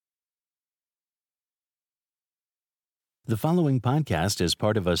The following podcast is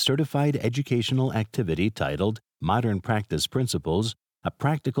part of a certified educational activity titled Modern Practice Principles, a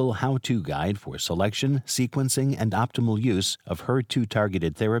practical how-to guide for selection, sequencing, and optimal use of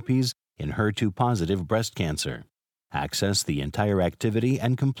HER2-targeted therapies in HER2-positive breast cancer. Access the entire activity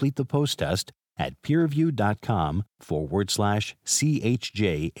and complete the post-test at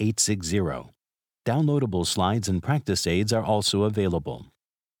peerview.com/CHJ860. Downloadable slides and practice aids are also available.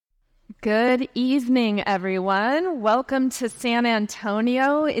 Good evening, everyone. Welcome to San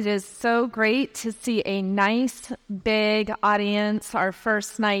Antonio. It is so great to see a nice, big audience our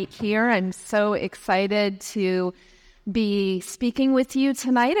first night here. I'm so excited to be speaking with you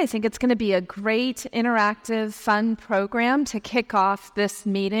tonight. I think it's going to be a great, interactive, fun program to kick off this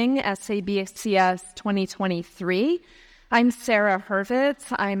meeting, SABCS 2023. I'm Sara Hurvitz.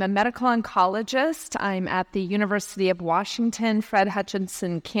 I'm a medical oncologist. I'm at the University of Washington Fred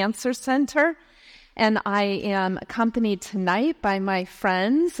Hutchinson Cancer Center, and I am accompanied tonight by my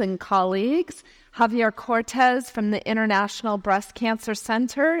friends and colleagues, Javier Cortez from the International Breast Cancer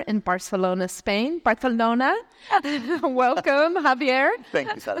Center in Barcelona, Spain. Barcelona. Welcome, Javier.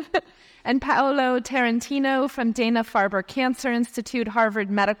 Thank you, Sara. And Paolo Tarantino from Dana-Farber Cancer Institute, Harvard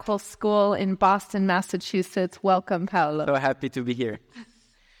Medical School in Boston, Massachusetts. Welcome, Paolo. So happy to be here.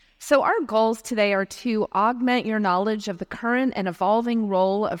 So our goals today are to augment your knowledge of the current and evolving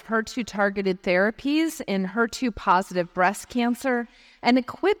role of HER2-targeted therapies in HER2-positive breast cancer and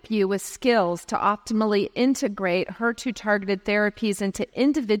equip you with skills to optimally integrate HER2-targeted therapies into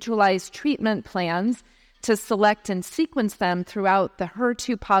individualized treatment plans to select and sequence them throughout the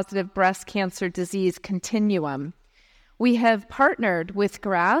HER2-positive breast cancer disease continuum. We have partnered with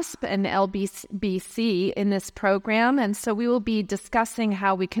GRASP and LBC in this program, and so we will be discussing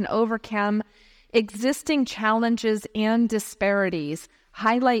how we can overcome existing challenges and disparities,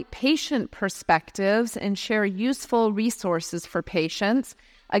 highlight patient perspectives, and share useful resources for patients.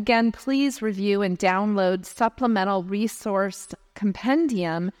 Again, please review and download supplemental resource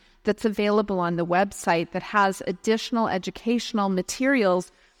compendium that's available on the website that has additional educational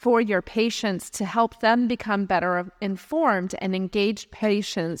materials for your patients to help them become better informed and engaged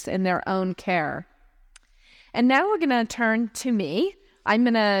patients in their own care. And now we're going to turn to me. I'm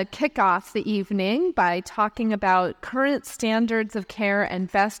going to kick off the evening by talking about current standards of care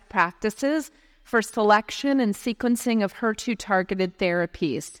and best practices for selection and sequencing of HER2-targeted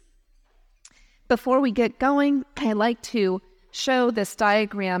therapies. Before we get going, I'd like to show this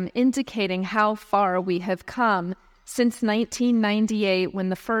diagram indicating how far we have come since 1998 when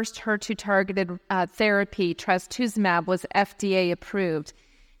the first HER2-targeted therapy, trastuzumab, was FDA approved.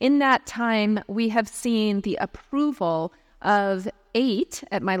 In that time, we have seen the approval of 8,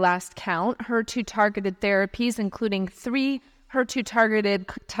 at my last count, HER2-targeted therapies, including 3 HER2-targeted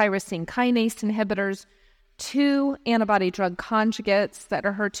tyrosine kinase inhibitors, 2 antibody-drug conjugates that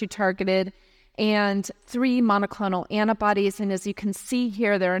are HER2-targeted, and 3 monoclonal antibodies. And as you can see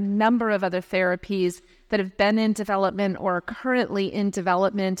here, there are a number of other therapies that have been in development or are currently in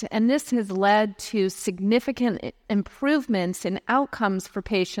development. And this has led to significant improvements in outcomes for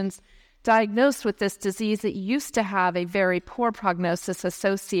patients diagnosed with this disease that used to have a very poor prognosis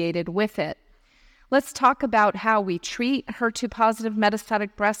associated with it. Let's talk about how we treat HER2-positive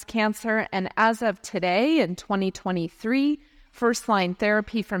metastatic breast cancer. And as of today, in 2023, first-line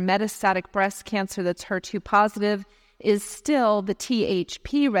therapy for metastatic breast cancer that's HER2-positive is still the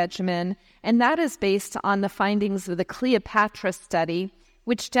THP regimen, and that is based on the findings of the Cleopatra study,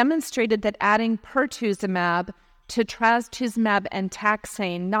 which demonstrated that adding pertuzumab to trastuzumab and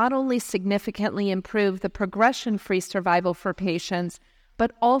taxane not only significantly improved the progression-free survival for patients,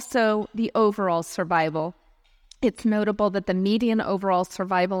 but also the overall survival. It's notable that the median overall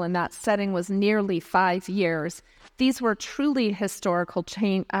survival in that setting was nearly 5 years. These were truly historical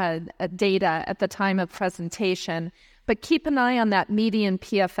data at the time of presentation, but keep an eye on that median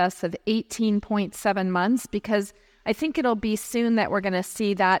PFS of 18.7 months because I think it'll be soon that we're going to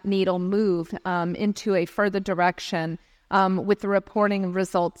see that needle move into a further direction with the reporting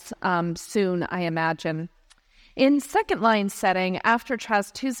results soon, I imagine. In second-line setting, after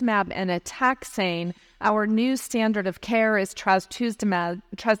trastuzumab and a taxane, our new standard of care is trastuzumab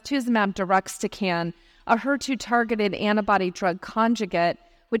deruxtecan, a HER2-targeted antibody-drug conjugate,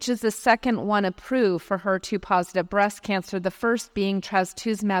 which is the second one approved for HER2-positive breast cancer, the first being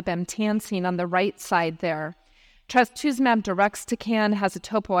trastuzumab emtansine on the right side there. Trastuzumab deruxtecan has a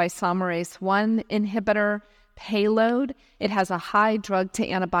topoisomerase 1 inhibitor payload. It has a high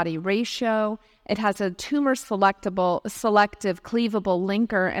drug-to-antibody ratio. It has a selective cleavable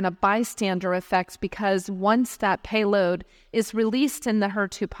linker and a bystander effect because once that payload is released in the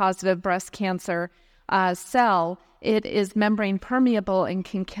HER2-positive breast cancer, cell, it is membrane permeable and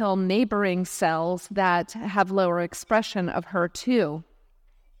can kill neighboring cells that have lower expression of HER2.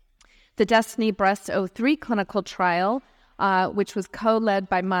 The DESTINY-Breast03 clinical trial, which was co-led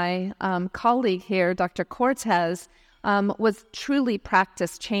by my colleague here, Dr. Cortez, was truly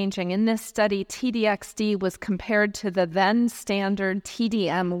practice-changing. In this study, T-DXd was compared to the then standard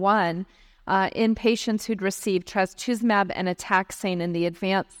T-DM1 in patients who'd received trastuzumab and a taxane in the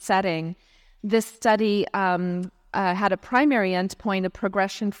advanced setting. This study had a primary endpoint of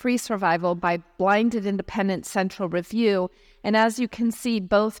progression-free survival by blinded independent central review. And as you can see,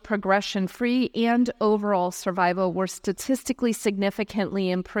 both progression-free and overall survival were statistically significantly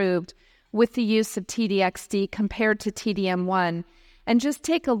improved with the use of T-DXd compared to T-DM1. And just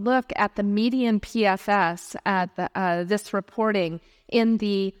take a look at the median PFS at this reporting. In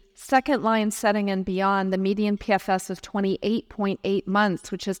the second-line setting and beyond, the median PFS is 28.8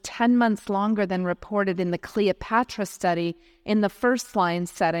 months, which is 10 months longer than reported in the Cleopatra study in the first-line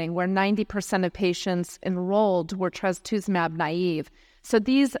setting, where 90% of patients enrolled were trastuzumab naive. So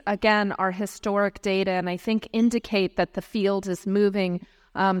these, again, are historic data, and I think indicate that the field is moving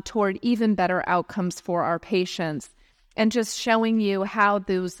toward even better outcomes for our patients. And just showing you how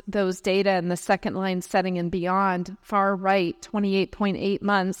those data in the second-line setting and beyond, far right, 28.8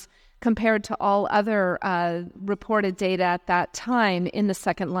 months, compared to all other reported data at that time in the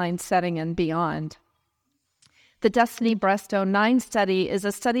second-line setting and beyond. The DESTINY-Breast09 study is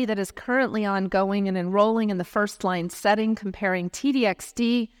a study that is currently ongoing and enrolling in the first-line setting, comparing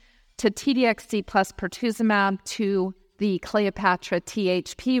T-DXd to T-DXd plus pertuzumab to the Cleopatra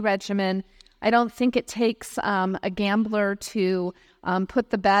THP regimen. I don't think it takes a gambler to put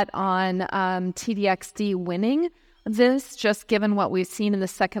the bet on T-DXd winning this, just given what we've seen in the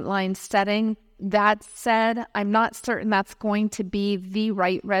second-line setting. That said, I'm not certain that's going to be the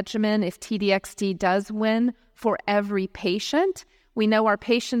right regimen if T-DXd does win for every patient. We know our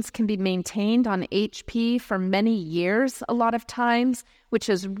patients can be maintained on HP for many years a lot of times, which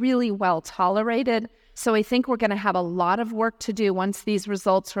is really well tolerated. So I think we're going to have a lot of work to do once these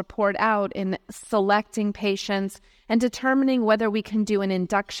results report out in selecting patients and determining whether we can do an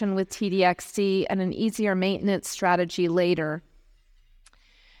induction with T-DXd and an easier maintenance strategy later.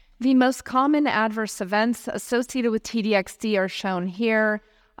 The most common adverse events associated with T-DXd are shown here.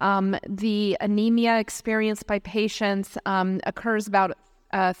 The anemia experienced by patients occurs about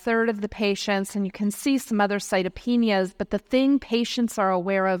a third of the patients, and you can see some other cytopenias, but the thing patients are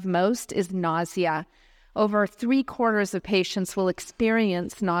aware of most is nausea. Over 3/4 of patients will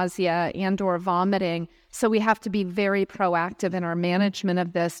experience nausea and or vomiting, so we have to be very proactive in our management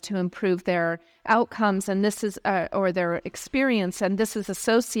of this to improve their outcomes, and this is or their experience, and this is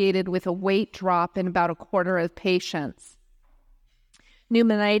associated with a weight drop in about 1/4 of patients.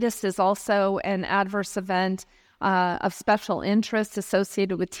 Pneumonitis is also an adverse event of special interest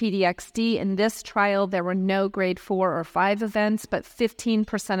associated with T-DXd. In this trial, there were no grade 4 or 5 events, but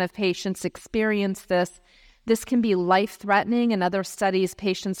 15% of patients experienced this. This can be life-threatening. In other studies,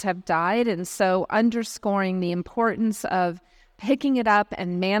 patients have died, and so underscoring the importance of picking it up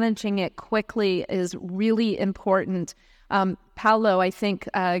and managing it quickly is really important. Paolo, I think,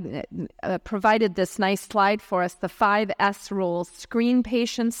 provided this nice slide for us, the 5S rules: screen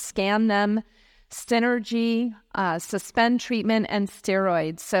patients, scan them, synergy, suspend treatment, and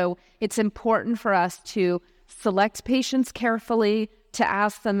steroids. So it's important for us to select patients carefully, to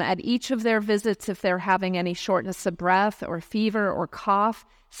ask them at each of their visits if they're having any shortness of breath or fever or cough,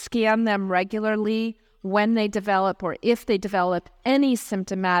 scan them regularly. When they develop or if they develop any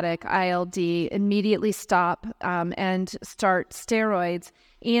symptomatic ILD, immediately stop and start steroids.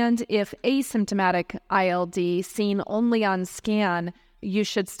 And if asymptomatic ILD seen only on scan, you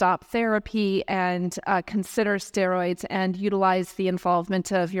should stop therapy and consider steroids and utilize the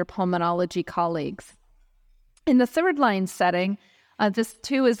involvement of your pulmonology colleagues. In the third-line setting, this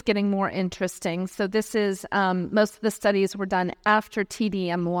too is getting more interesting. So this is, most of the studies were done after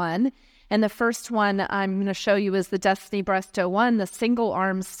T-DM1. And the first one I'm going to show you is the DESTINY-Breast01, the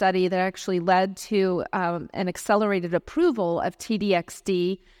single-arm study that actually led to an accelerated approval of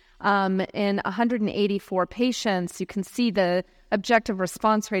T-DXd in 184 patients. You can see the objective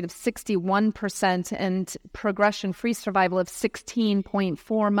response rate of 61% and progression-free survival of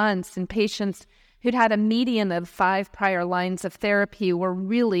 16.4 months in patients who'd had a median of 5 prior lines of therapy. Were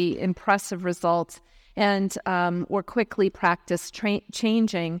really impressive results and were quickly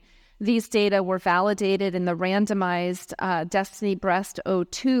practice-changing. These data were validated in the randomized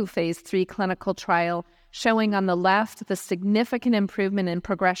DESTINY-Breast02 phase 3 clinical trial, showing on the left the significant improvement in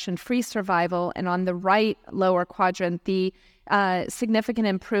progression-free survival, and on the right lower quadrant, the significant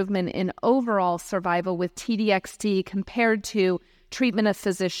improvement in overall survival with TDXD compared to treatment of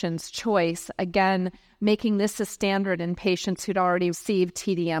physician's choice, again, making this a standard in patients who'd already received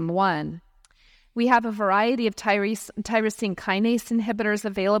TDM1. We have a variety of tyrosine kinase inhibitors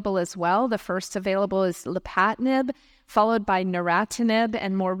available as well. The first available is lapatinib, followed by neratinib,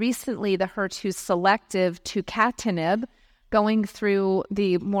 and more recently the HER2-selective tucatinib. Going through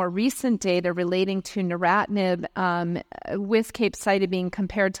the more recent data relating to neratinib with capecitabine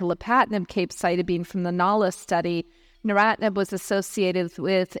compared to lapatinib capecitabine from the NALA study, neratinib was associated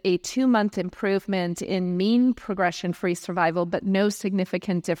with a 2-month improvement in mean progression-free survival, but no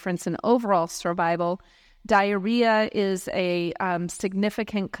significant difference in overall survival. Diarrhea is a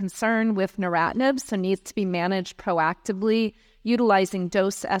significant concern with neratinib, so needs to be managed proactively, utilizing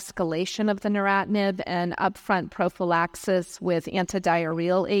dose escalation of the neratinib and upfront prophylaxis with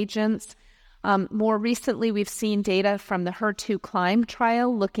antidiarrheal agents. More recently, we've seen data from the HER2-CLIMB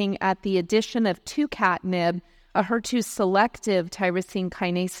trial looking at the addition of tucatinib, a HER2-selective tyrosine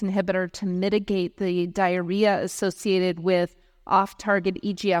kinase inhibitor, to mitigate the diarrhea associated with off-target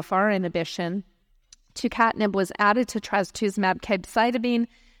EGFR inhibition. Tucatinib was added to trastuzumab capecitabine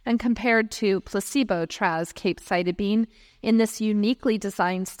and compared to placebo tras capecitabine. In this uniquely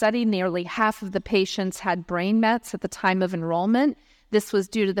designed study, nearly half of the patients had brain mets at the time of enrollment. This was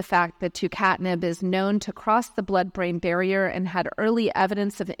due to the fact that tucatinib is known to cross the blood-brain barrier and had early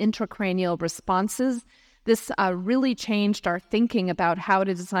evidence of intracranial responses. This really changed our thinking about how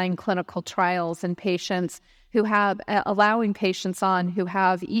to design clinical trials in patients who have, allowing patients on who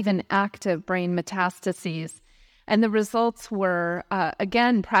have even active brain metastases. And the results were,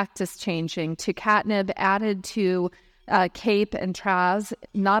 again, practice-changing. Tucatinib added to CAPE and TRAS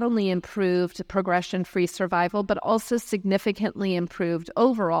not only improved progression-free survival, but also significantly improved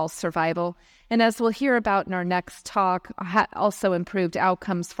overall survival. And as we'll hear about in our next talk, also improved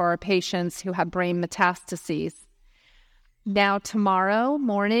outcomes for our patients who have brain metastases. Now, tomorrow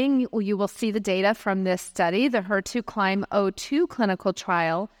morning, you will see the data from this study. The HER2-CLIMB-02 clinical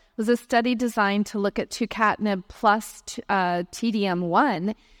trial was a study designed to look at tucatinib plus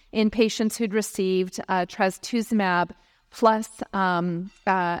TDM1 in patients who'd received trastuzumab plus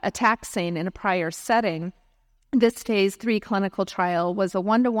a taxane in a prior setting. This phase 3 clinical trial was a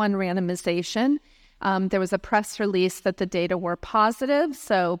 1-to-1 randomization. There was a press release that the data were positive,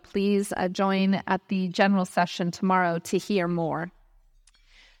 so please join at the general session tomorrow to hear more.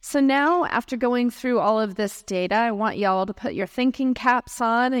 So now, after going through all of this data, I want y'all to put your thinking caps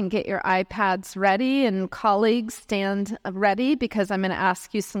on and get your iPads ready, and colleagues stand ready because I'm going to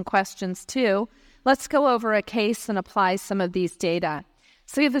ask you some questions too. Let's go over a case and apply some of these data.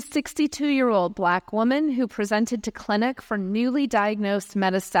 So we have a 62-year-old Black woman who presented to clinic for newly diagnosed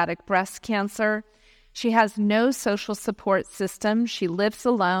metastatic breast cancer. She has no social support system. She lives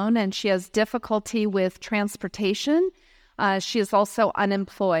alone, and she has difficulty with transportation. She is also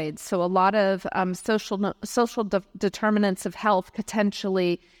unemployed, so a lot of social determinants of health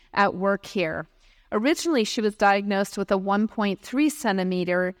potentially at work here. Originally, she was diagnosed with a 1.3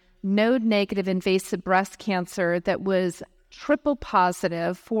 centimeter node-negative invasive breast cancer that was triple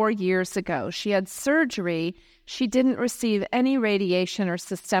positive 4 years ago. She had surgery. She didn't receive any radiation or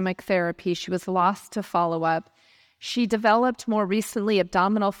systemic therapy. She was lost to follow-up. She developed more recently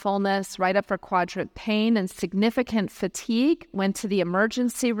abdominal fullness, right upper quadrant pain, and significant fatigue, went to the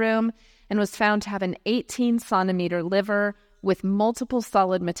emergency room, and was found to have an 18-centimeter liver with multiple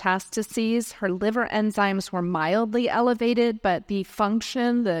solid metastases. Her liver enzymes were mildly elevated, but the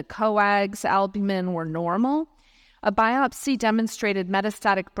function, the coags, albumin were normal. A biopsy demonstrated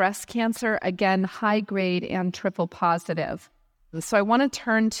metastatic breast cancer, again, high-grade and triple positive. So I want to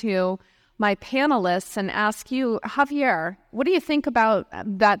turn to my panelists and ask you, Javier, what do you think about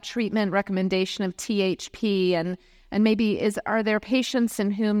that treatment recommendation of THP? And maybe are there patients in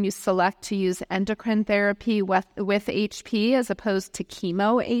whom you select to use endocrine therapy with HP as opposed to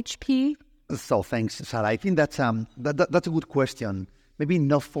chemo HP? So thanks, Sara. I think that's a good question. Maybe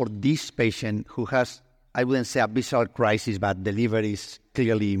not for this patient who has, I wouldn't say a visceral crisis, but the liver is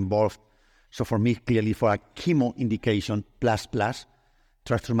clearly involved. So for me, clearly for a chemo indication, plus,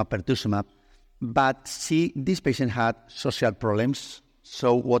 trastuzumab, pertuzumab. But see, this patient had social problems.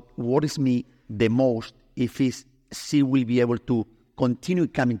 So what worries me the most if she will be able to continue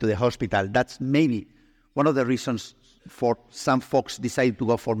coming to the hospital. That's maybe one of the reasons for some folks decide to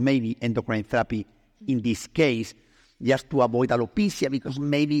go for maybe endocrine therapy in this case, just to avoid alopecia, because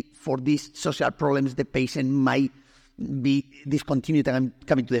maybe for these social problems, the patient might be discontinued and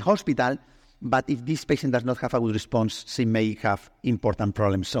coming to the hospital. But if this patient does not have a good response, she may have important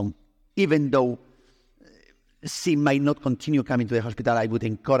problems. So even though she might not continue coming to the hospital, I would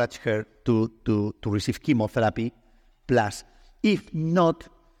encourage her to receive chemotherapy plus, if not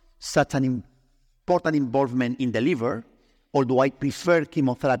such an important involvement in the liver, although I prefer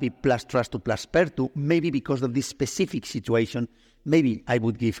chemotherapy plus trastuzumab plus HER2, maybe because of this specific situation, maybe I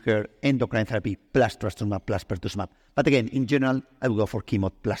would give her endocrine therapy plus trastuzumab plus pertuzumab. But again, in general, I would go for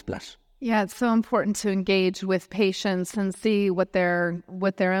chemo plus plus. Yeah, it's so important to engage with patients and see what their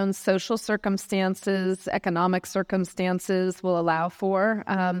own social circumstances, economic circumstances will allow for.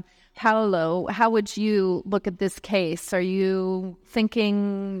 Paolo, how would you look at this case? Are you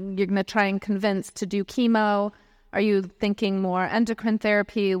thinking you're going to try and convince to do chemo? Are you thinking more endocrine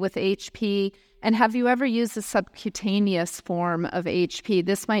therapy with HP? And have you ever used a subcutaneous form of HP?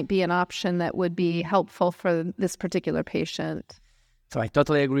 This might be an option that would be helpful for this particular patient. So I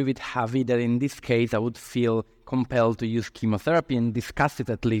totally agree with Javi that in this case, I would feel compelled to use chemotherapy and discuss it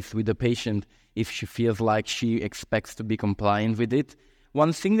at least with the patient if she feels like she expects to be compliant with it.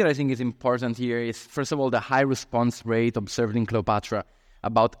 One thing that I think is important here is, first of all, the high response rate observed in Cleopatra.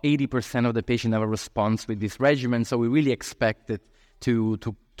 About 80% of the patient have a response with this regimen, so we really expect it to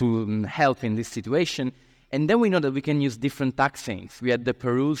help in this situation. And then we know that we can use different taxanes. We had the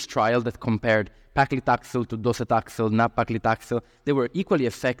Peru's trial that compared paclitaxel to docetaxel, nab-paclitaxel. They were equally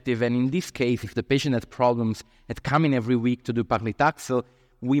effective, and in this case, if the patient had problems, had come in every week to do paclitaxel,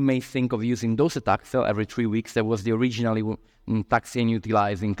 we may think of using docetaxel every 3 weeks. That was the originally taxane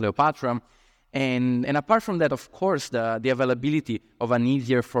utilized in Cleopatra. And apart from that, of course, the availability of an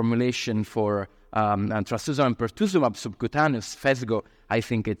easier formulation for trastuzumab and pertuzumab subcutaneous, Phesgo, I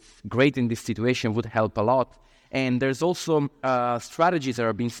think it's great in this situation, would help a lot. And there's also strategies that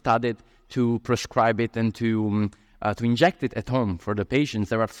are being studied to prescribe it and to inject it at home for the patients.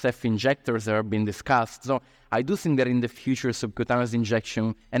 There are self-injectors that are being discussed. So I do think that in the future, subcutaneous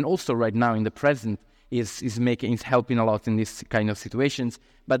injection, and also right now in the present, is helping a lot in these kind of situations.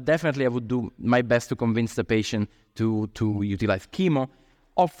 But definitely I would do my best to convince the patient to utilize chemo,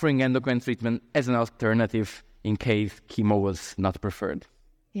 offering endocrine treatment as an alternative in case chemo was not preferred.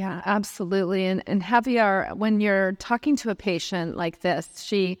 Yeah, absolutely. And Javier, when you're talking to a patient like this,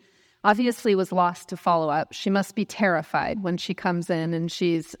 she obviously was lost to follow-up. She must be terrified when she comes in and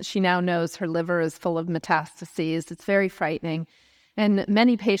she now knows her liver is full of metastases. It's very frightening. And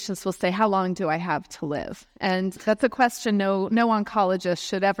many patients will say, how long do I have to live? And that's a question no oncologist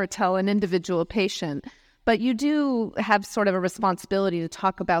should ever tell an individual patient. But you do have sort of a responsibility to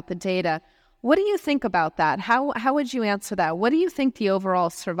talk about the data. What do you think about that? How would you answer that? What do you think the overall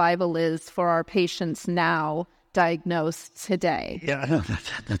survival is for our patients now diagnosed today? Yeah,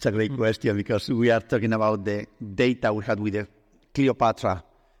 that's a great question, because we are talking about the data we had with the Cleopatra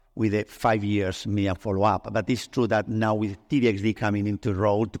with the 5 years median follow-up. But it's true that now with TVXD coming into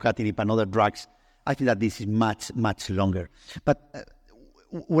role, tucatinib and other drugs, I think that this is much, much longer. But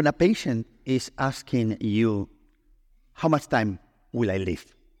when a patient is asking you, how much time will I live?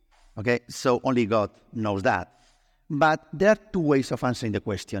 Okay, so only God knows that. But there are two ways of answering the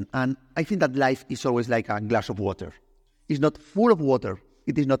question. And I think that life is always like a glass of water. It's not full of water.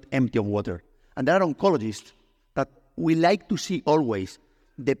 It is not empty of water. And there are oncologists that we like to see always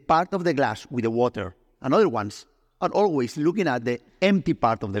the part of the glass with the water. And other ones are always looking at the empty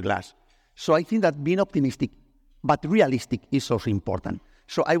part of the glass. So I think that being optimistic but realistic is also important.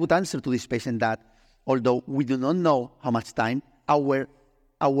 So I would answer to this patient that although we do not know how much time, our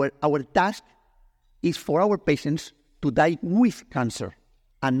task is for our patients to die with cancer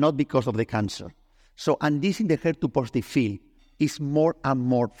and not because of the cancer. So, and this in the HER2-positive field is more and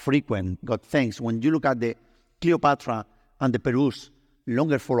more frequent, God thanks. When you look at the Cleopatra and the Peru's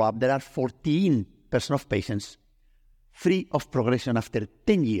longer follow-up, there are 14% of patients free of progression after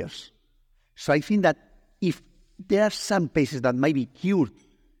 10 years. So I think that if there are some patients that might be cured,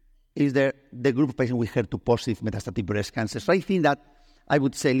 is there the group of patients with HER2-positive metastatic breast cancer. So I think that I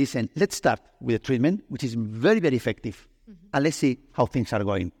would say, listen, let's start with a treatment, which is very, very effective, and let's see how things are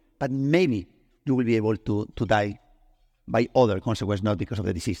going. But maybe you will be able to die by other consequences, not because of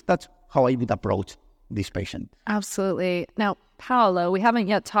the disease. That's how I would approach this patient. Absolutely. Now, Paolo, we haven't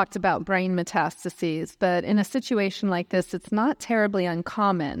yet talked about brain metastases, but in a situation like this, it's not terribly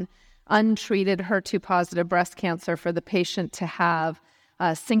uncommon, untreated HER2-positive breast cancer, for the patient to have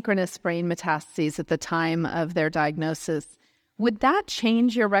synchronous brain metastases at the time of their diagnosis. Would that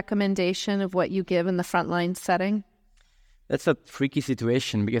change your recommendation of what you give in the frontline setting? That's a tricky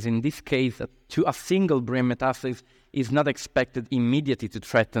situation, because in this case, a single brain metastasis is not expected immediately to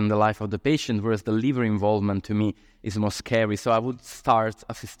threaten the life of the patient, whereas the liver involvement to me is more scary. So I would start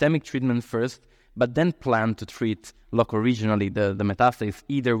a systemic treatment first, but then plan to treat loco-regionally the metastasis,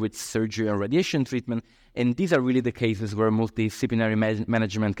 either with surgery or radiation treatment. And these are really the cases where multidisciplinary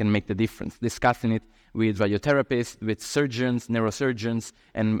management can make the difference. Discussing it with radiotherapists, with surgeons, neurosurgeons,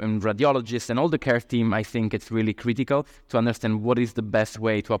 and radiologists, and all the care team, I think it's really critical to understand what is the best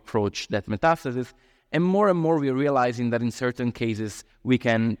way to approach that metastasis. And more we're realizing that in certain cases, we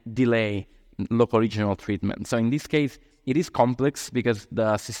can delay local-regional treatment. So in this case, it is complex because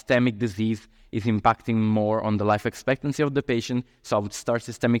the systemic disease is impacting more on the life expectancy of the patient. So I would start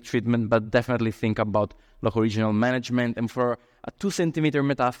systemic treatment, but definitely think about local-regional management. And for a 2-centimeter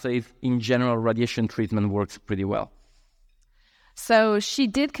metastasis, in general, radiation treatment works pretty well. So she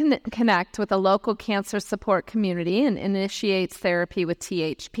did connect with a local cancer support community and initiates therapy with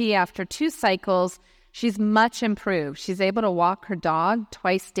THP. After 2 cycles, she's much improved. She's able to walk her dog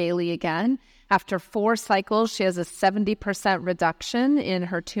twice daily again. After 4 cycles, she has a 70% reduction in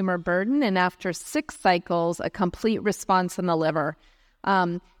her tumor burden. And after 6 cycles, a complete response in the liver.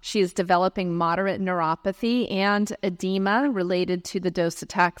 She is developing moderate neuropathy and edema related to the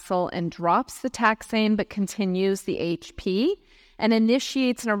docetaxel and drops the taxane but continues the HP and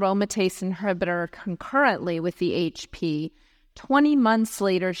initiates an aromatase inhibitor concurrently with the HP. 20 months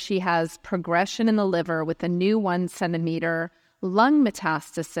later, she has progression in the liver with a new 1-centimeter lung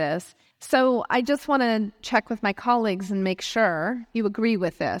metastasis. So I just want to check with my colleagues and make sure you agree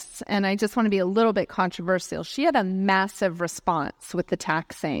with this. And I just want to be a little bit controversial. She had a massive response with the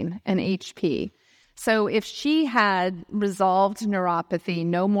taxane and HP. So if she had resolved neuropathy,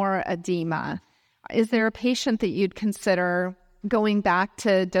 no more edema, is there a patient that you'd consider going back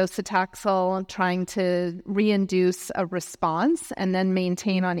to docetaxel, trying to reinduce a response and then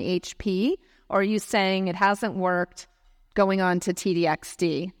maintain on HP? Or are you saying it hasn't worked, going on to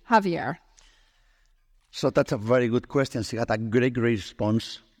TDXD? Javier. So that's a very good question. She had a great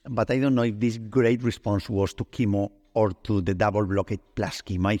response, but I don't know if this great response was to chemo or to the double blockade plus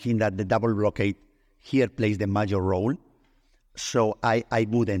chemo. I think that the double blockade here plays the major role. So I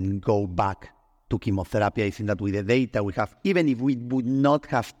wouldn't go back to chemotherapy. I think that with the data we have, even if we would not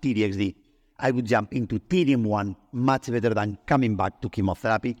have TDXD, I would jump into TDM1 much better than coming back to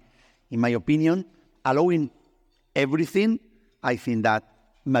chemotherapy. In my opinion, allowing everything, I think that,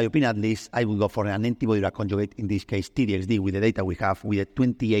 in my opinion at least, I would go for an antibody-drug conjugate, in this case TDXD, with the data we have, with a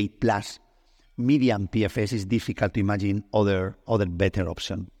 28+ median PFS. Is difficult to imagine other better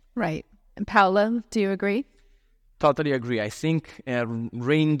option. Right. And Paolo, do you agree? Totally agree. I think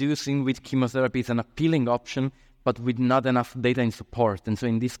reinducing with chemotherapy is an appealing option, but with not enough data in support. And so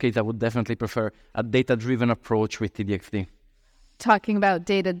in this case, I would definitely prefer a data-driven approach with TDXD. Talking about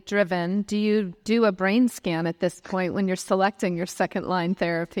data-driven, do you do a brain scan at this point when you're selecting your second-line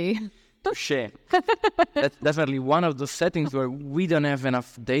therapy? Touché. That's definitely one of those settings where we don't have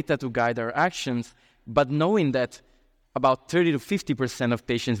enough data to guide our actions, but knowing that about 30 to 50% of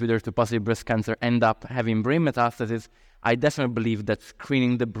patients with HER2-positive breast cancer end up having brain metastasis, I definitely believe that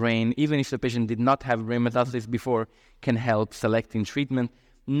screening the brain, even if the patient did not have brain metastasis before, can help selecting treatment.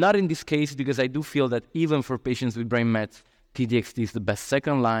 Not in this case, because I do feel that even for patients with brain mets, TDXD is the best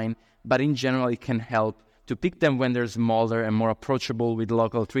second line, but in general, it can help to pick them when they're smaller and more approachable with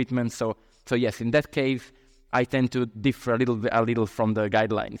local treatment. So yes, in that case, I tend to differ a little from the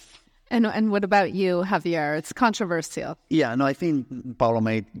guidelines. And what about you, Javier? It's controversial. Yeah, no, I think Paolo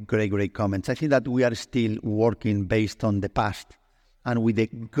made great comments. I think that we are still working based on the past, and with the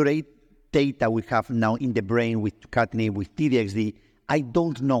great data we have now in the brain with tucatinib, with TDXD, I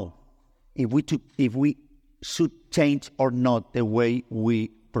don't know if we should change or not the way we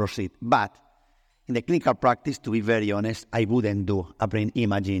proceed. But in the clinical practice, to be very honest, I wouldn't do a brain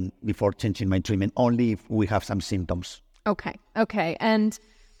imaging before changing my treatment, only if we have some symptoms. Okay. And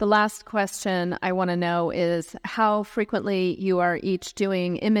the last question I want to know is how frequently you are each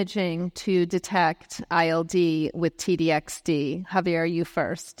doing imaging to detect ILD with TDXD. Javier, you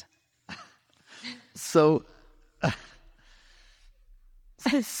first. So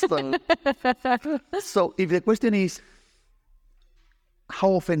if the question is, how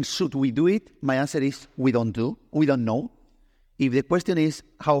often should we do it? My answer is, we don't know. If the question is,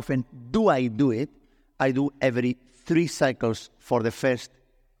 how often do I do it? I do every 3 cycles for the first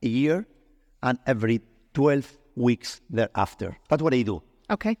year and every 12 weeks thereafter. That's what I do.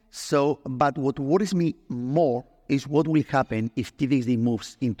 Okay. But what worries me more is what will happen if TDXD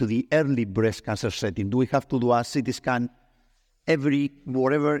moves into the early breast cancer setting. Do we have to do a CT scan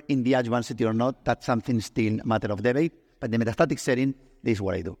whatever in the adjuvant setting or not? That's something still a matter of debate. But the metastatic setting, this is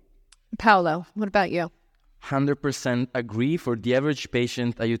what I do. Paolo, what about you? 100% agree. For the average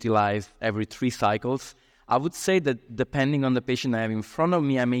patient, I utilize every 3 cycles. I would say that depending on the patient I have in front of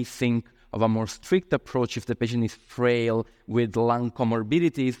me, I may think of a more strict approach. If the patient is frail with lung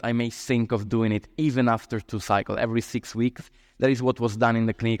comorbidities, I may think of doing it even after 2 cycles, every 6 weeks. That is what was done in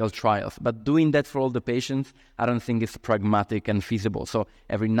the clinical trials. But doing that for all the patients, I don't think is pragmatic and feasible. So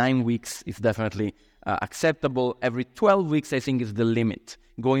every 9 weeks is definitely acceptable. Every 12 weeks, I think, is the limit.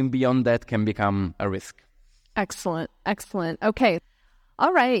 Going beyond that can become a risk. Excellent. Okay.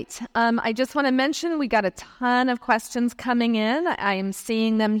 All right. I just want to mention we got a ton of questions coming in. I am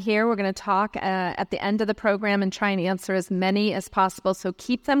seeing them here. We're going to talk at the end of the program and try and answer as many as possible. So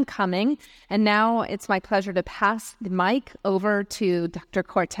keep them coming. And now it's my pleasure to pass the mic over to Dr.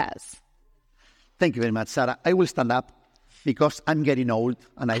 Cortez. Thank you very much, Sara. I will stand up because I'm getting old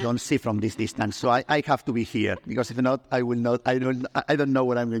and I don't see from this distance. So I have to be here because if not, I don't know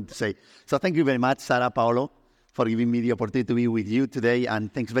what I'm going to say. So thank you very much, Sara, Paolo, for giving me the opportunity to be with you today,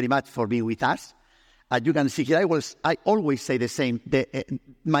 and thanks very much for being with us. As you can see here, I always say the same.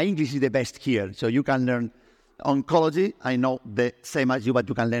 My English is the best here, so you can learn oncology. I know the same as you, but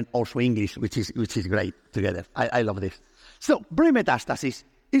you can learn also English, which is great together. I love this. So brain metastasis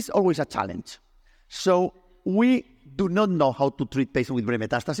is always a challenge. So we do not know how to treat patients with brain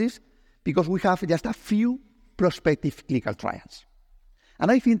metastasis because we have just a few prospective clinical trials.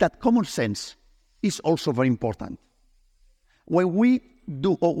 And I think that common sense is also very important. When we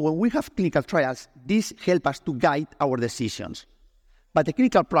have clinical trials, this helps us to guide our decisions. But the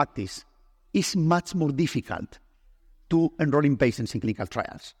clinical practice is much more difficult to enrolling patients in clinical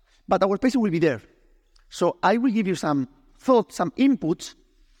trials. But our patient will be there. So I will give you some thoughts, some inputs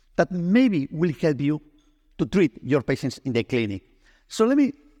that maybe will help you to treat your patients in the clinic. So let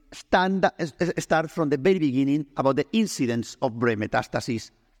me start from the very beginning about the incidence of brain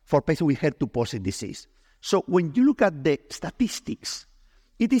metastasis for patients with HER2-positive disease. So when you look at the statistics,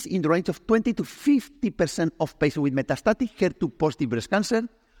 it is in the range of 20 to 50% of patients with metastatic HER2-positive breast cancer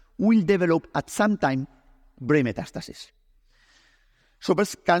will develop at some time brain metastasis. So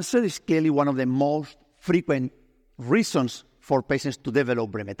breast cancer is clearly one of the most frequent reasons for patients to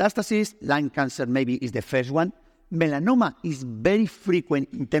develop brain metastasis. Lung cancer maybe is the first one. Melanoma is very frequent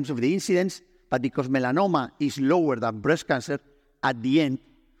in terms of the incidence, but because melanoma is lower than breast cancer, at the end,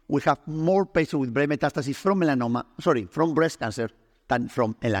 we have more patients with brain metastasis from breast cancer than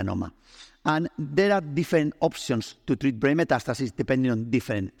from melanoma. And there are different options to treat brain metastasis depending on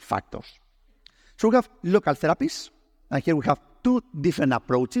different factors. So we have local therapies, and here we have 2 different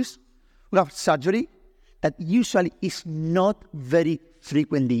approaches. We have surgery that usually is not very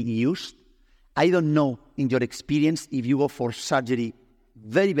frequently used. I don't know in your experience if you go for surgery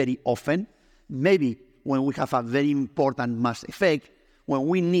very, very often, maybe when we have a very important mass effect, when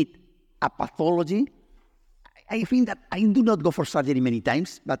we need a pathology. I think that I do not go for surgery many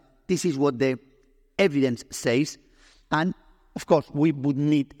times, but this is what the evidence says. And of course, we would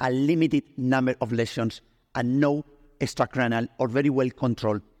need a limited number of lesions and no extracranial or very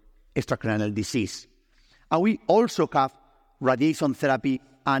well-controlled extracranial disease. And we also have radiation therapy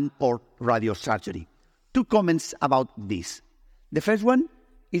and or radiosurgery. 2 comments about this. The first one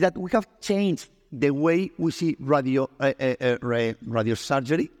is that we have changed the way we see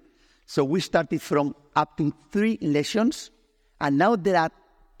radiosurgery. So we started from up to 3 lesions, and now there are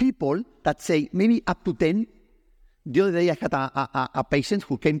people that say maybe up to 10. The other day I had a patient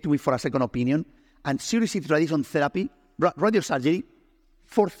who came to me for a second opinion, and she received radiation therapy, radiosurgery,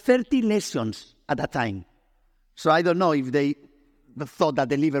 for 30 lesions at a time. So I don't know if they thought that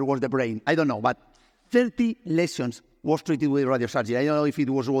the liver was the brain. I don't know, but 30 lesions was treated with radiosurgery. I don't know if it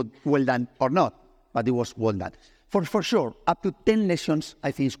was well done or not, but it was well done. For sure, up to 10 lesions,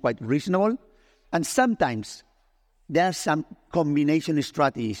 I think is quite reasonable. And sometimes there are some combination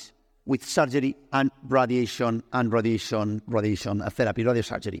strategies with surgery and radiation therapy,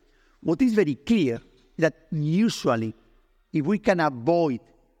 radiosurgery. What is very clear is that usually, if we can avoid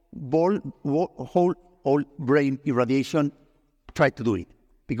whole brain irradiation, try to do it,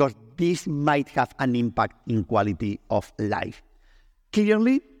 because this might have an impact in quality of life.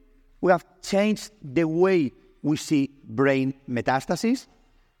 Clearly, we have changed the way we see brain metastasis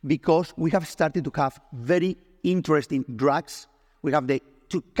because we have started to have very interesting drugs. We have the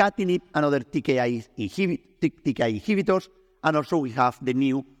tucatinib and other TKI inhibitors, and also we have the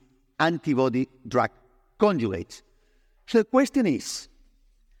new antibody drug conjugates. So the question is,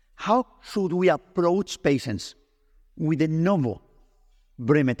 how should we approach patients with de novo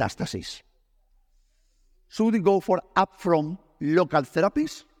brain metastasis? Should we go for upfront local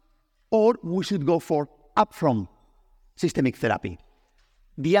therapies, or we should go for upfront systemic therapy?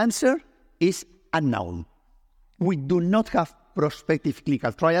 The answer is unknown. we do not have prospective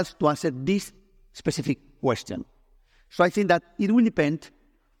clinical trials to answer this specific question. So I think that it will depend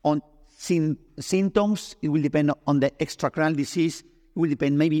on symptoms, it will depend on the extracranial disease, it will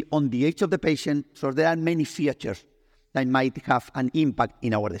depend maybe on the age of the patient. So there are many features that might have an impact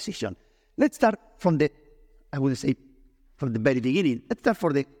in our decision. Let's start from the very beginning. Let's start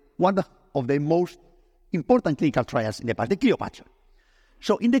for one of the most important clinical trials in the past, the Cleopatra.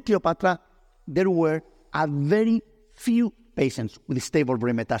 So in the Cleopatra, there were a very few patients with stable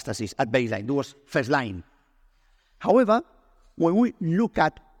brain metastasis at baseline. It was first line. However, when we look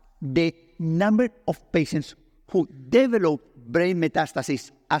at the number of patients who develop brain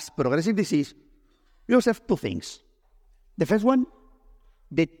metastasis as progressive disease, we also have two things. The first one,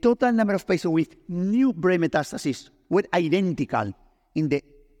 the total number of patients with new brain metastasis were identical in the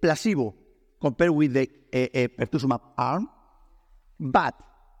placebo compared with the pertuzumab arm, but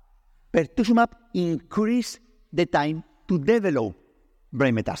pertuzumab increased the time to develop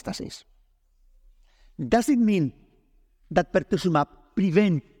brain metastasis. Does it mean that pertuzumab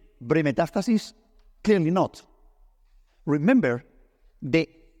prevents brain metastasis? Clearly not. Remember the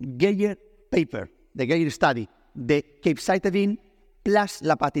Geyer paper, the Geyer study, the capecitabine plus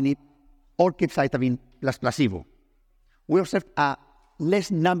lapatinib or capecitabine plus placebo. We observed a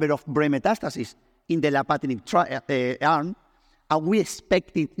less number of brain metastasis in the lapatinib arm, and we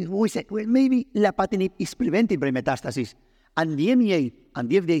said, well, maybe lapatinib is preventing brain metastasis. And the MEA and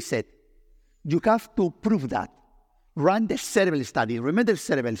the FDA said, you have to prove that. Run the cerebral study. Remember the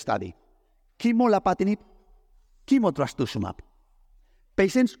cerebral study. Chemo-lapatinib, chemo-trastuzumab.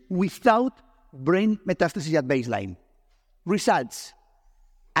 Patients without brain metastasis at baseline. Results,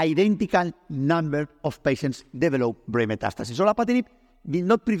 identical number of patients develop brain metastasis. So lapatinib did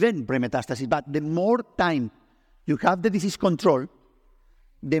not prevent brain metastasis, but the more time you have the disease control,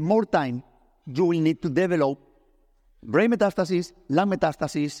 the more time you will need to develop brain metastasis, lung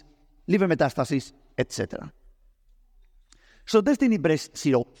metastasis, liver metastasis, etc. So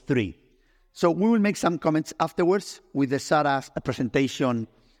DESTINY-Breast03. So we will make some comments afterwards with the Sara's presentation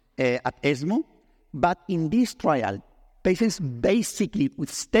at ESMO, but in this trial, patients basically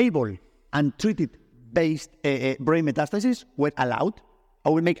with stable and treated brain metastasis were allowed. I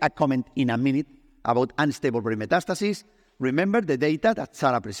will make a comment in a minute about unstable brain metastasis. Remember the data that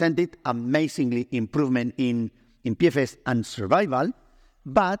Sara presented, amazingly improvement in PFS and survival.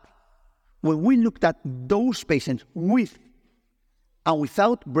 But when we looked at those patients with and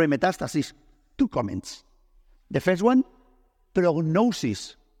without brain metastasis, two comments. The first one,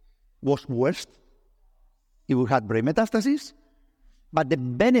 prognosis was worse if we had brain metastasis, but the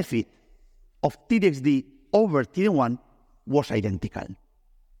benefit of T-DXd over T-DM1 was identical.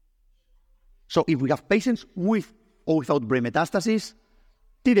 So if we have patients with or without brain metastasis,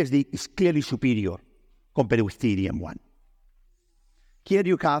 T-DXd is clearly superior compared with T-DM1. Here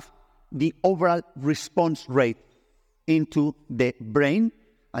you have the overall response rate into the brain,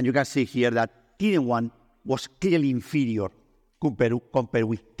 and you can see here that T-DM1 was clearly inferior compared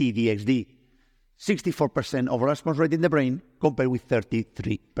with T-DXd. 64% overall response rate in the brain compared with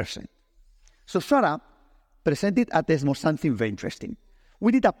 33%. So Sara presented at ESMO something very interesting.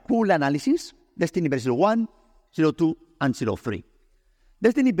 We did a pool analysis, DESTINY-Breast01, 02, and 03.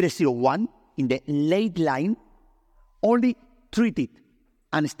 DESTINY-Breast01, in the late line, only treated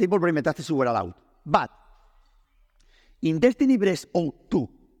and stable brain metastasis were allowed. But in DESTINY-Breast02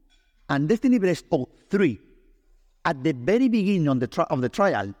 and DESTINY-Breast03, at the very beginning of the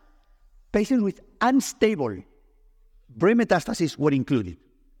trial, patients with unstable brain metastasis were included.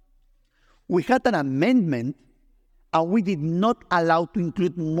 We had an amendment, and we did not allow to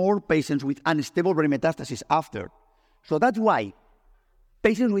include more patients with unstable brain metastasis after. So that's why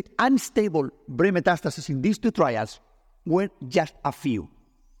patients with unstable brain metastasis in these two trials were just a few.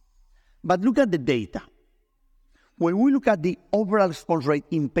 But look at the data. When we look at the overall response rate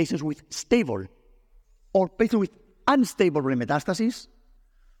in patients with stable or patients with unstable brain metastasis,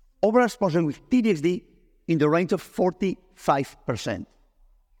 overall response rate with T-DXd in the range of 45%.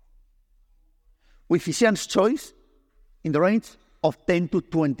 With physician's choice, in the range of 10 to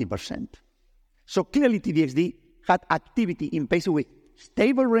 20%. So clearly T-DXd had activity in patients with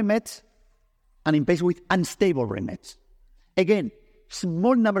stable brain mets and in patients with unstable brain mets. Again,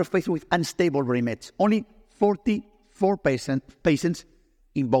 small number of patients with unstable brain mets, only 44 patients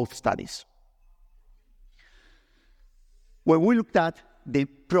in both studies. When we looked at the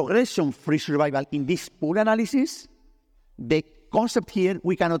progression-free survival in this pool analysis, the concept here,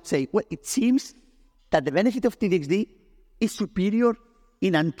 we cannot say, well, it seems that the benefit of T-DXd is superior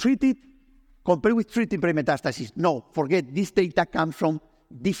in untreated compared with treated brain metastasis. No, forget, this data comes from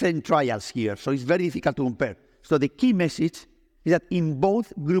different trials here, so it's very difficult to compare. So the key message is that in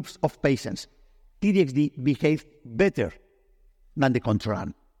both groups of patients, T-DXd behaved better than the control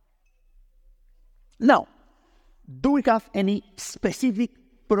arm. Now, do we have any specific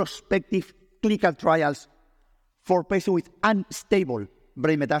prospective clinical trials for patients with unstable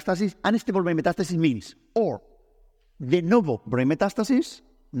brain metastasis? Unstable brain metastasis means or de novo brain metastasis,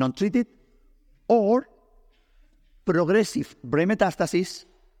 non-treated, or progressive brain metastasis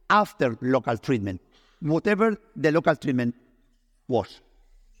after local treatment, whatever the local treatment was.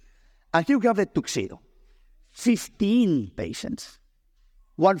 And here we have the tuxedo. 15 patients.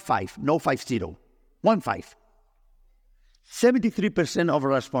 15, no 50. 15. 73%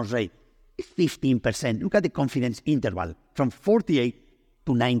 overall response rate. 15%. Look at the confidence interval from 48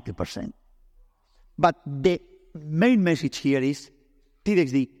 to 90%. But the main message here is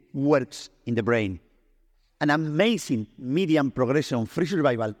T-DXd works in the brain. An amazing median progression-free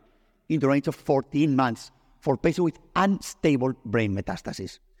survival in the range of 14 months for patients with unstable brain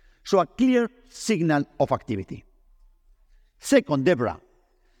metastasis. So a clear signal of activity. Second, DEBRA.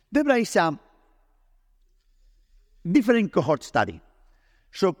 DEBRA is a different cohort study.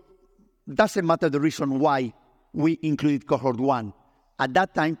 So doesn't matter the reason why we included cohort 1. At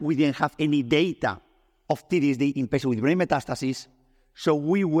that time, we didn't have any data of T-DXd in patients with brain metastasis, so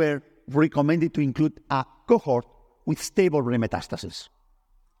we were recommended to include a cohort with stable brain metastasis.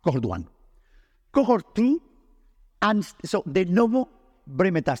 Cohort 1. Cohort 2, and so de novo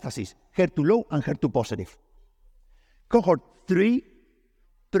brain metastasis, HER2 low and HER2 positive. Cohort 3,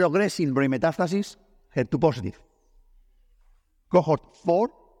 progressing brain metastasis, HER2 positive. Cohort 4,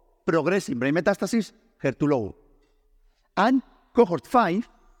 progressing brain metastasis, HER2 low. And cohort 5,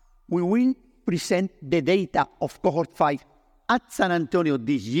 we will present the data of cohort 5 at San Antonio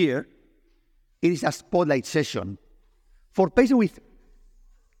this year. It is a spotlight session for patients with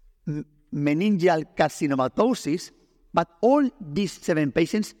meningeal carcinomatosis, but all these 7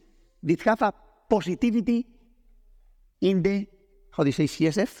 patients did have a positivity in the, how do you say,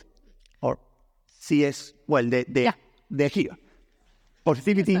 CSF? Or CS, well, the here.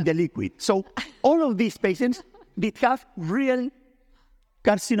 Positivity in the liquid. So all of these patients did have real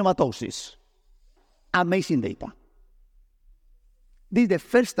carcinomatosis. Amazing data. This is the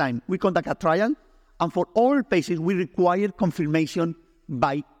first time we conduct a trial, and for all patients, we require confirmation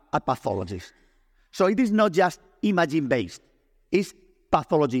by a pathologist. So it is not just imaging-based, it's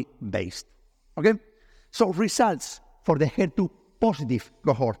pathology-based. Okay? So results for the HER2-positive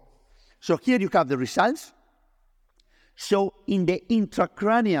cohort. So here you have the results. So in the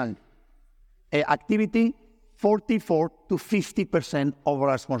intracranial activity, 44 to 50%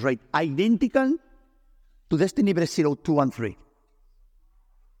 overall response rate, identical to DESTINY-Breast 2 and 3.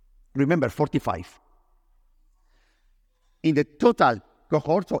 Remember, 45. In the total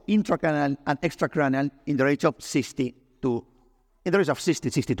cohort, so intracranial and extracranial, in the range of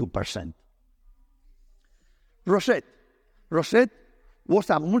 62%. Rosette. Rosette was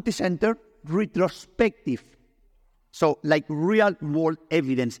a multi-center retrospective, so like real-world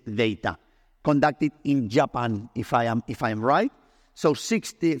evidence data conducted in Japan, if I am right. So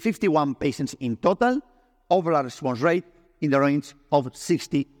 51 patients in total, overall response rate in the range of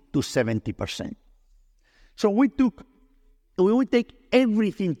 60 to 70%. So we will take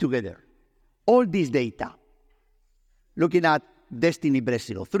everything together, all this data, looking at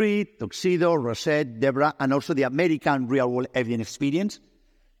DESTINY-Breast 03, Tuxedo, Rosette, DEBRA, and also the American real-world evidence experience.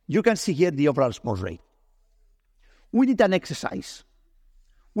 You can see here the overall response rate. We did an exercise.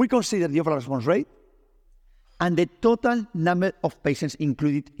 We consider the overall response rate and the total number of patients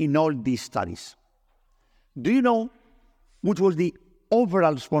included in all these studies. Do you know which was the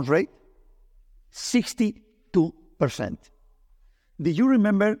overall response rate? 62%. Do you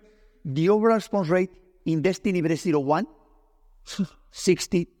remember the overall response rate in DESTINY-Breast 01?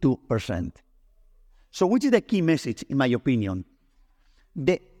 62%. So which is the key message, in my opinion?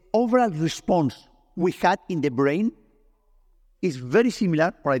 The overall response we had in the brain is very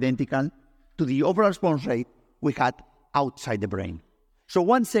similar or identical to the overall response rate we had outside the brain. So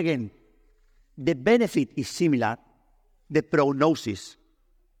once again, the benefit is similar, the prognosis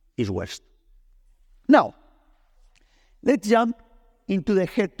is worse. Now, let's jump into the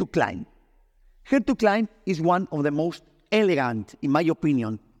HER2-CLIMB. HER2-CLIMB is one of the most elegant, in my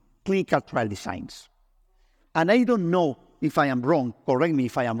opinion, clinical trial designs. And I don't know if I am wrong, correct me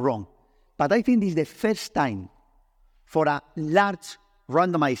if I am wrong, but I think this is the first time for a large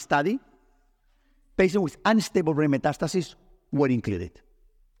randomized study, patients with unstable brain metastasis were included.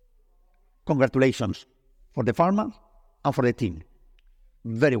 Congratulations for the pharma and for the team.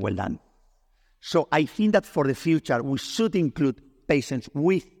 Very well done. So I think that for the future, we should include patients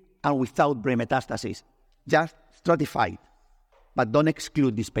with and without brain metastasis, just stratify, but don't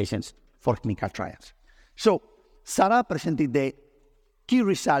exclude these patients for clinical trials. So Sara presented the key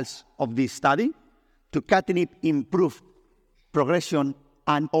results of this study. Tucatinib improved progression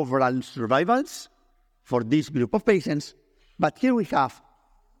and overall survivals for this group of patients. But here we have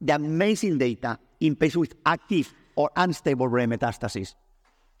the amazing data in patients with active or unstable brain metastases.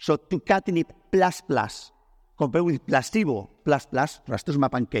 So tucatinib plus compared with placebo plus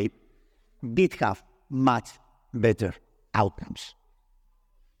trastuzumab and CAPE did have much better outcomes.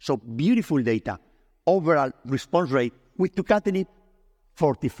 So beautiful data. Overall response rate with tucatinib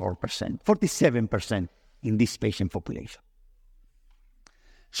 44%, 47% in this patient population.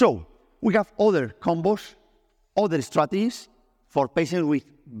 So we have other combos, other strategies for patients with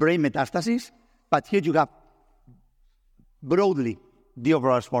brain metastases, but here you have broadly the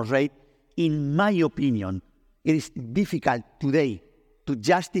overall response rate. In my opinion, it is difficult today to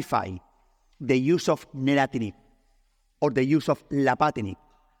justify the use of neratinib or the use of lapatinib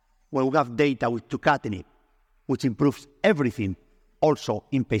when we have data with tucatinib, which improves everything also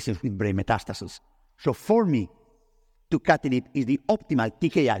in patients with brain metastases. So for me, tucatinib is the optimal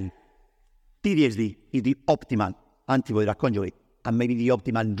TKI, TDSD is the optimal antibody-drug conjugate, and maybe the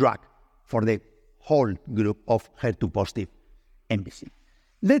optimal drug for the whole group of HER2-positive MBC.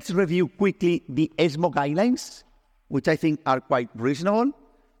 Let's review quickly the ESMO guidelines, which I think are quite reasonable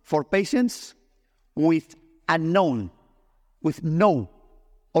for patients with unknown, with no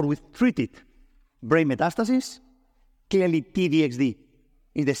or with treated brain metastases. Clearly, TDXD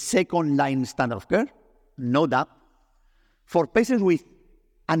is the second-line standard of care, no doubt. For patients with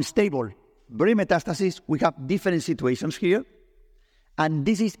unstable brain metastases, we have different situations here. And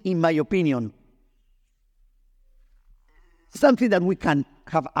this is, in my opinion, something that we can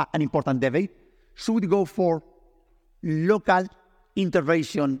have an important debate. Should we go for local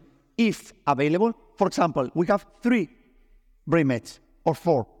intervention if available? For example, we have 3 brain mets or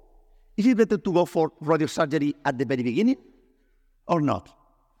 4. Is it better to go for radiosurgery at the very beginning or not?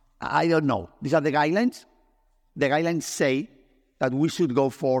 I don't know. These are the guidelines. The guidelines say that we should go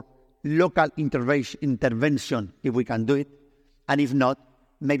for local intervention if we can do it. And if not,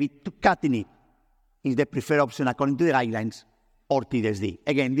 maybe tucatinib is the preferred option according to the guidelines, or TDXD.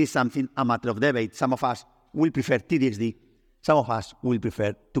 Again, this is something, a matter of debate. Some of us will prefer TDXD. Some of us will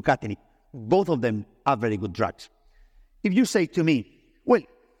prefer tucatinib. Both of them are very good drugs. If you say to me, well,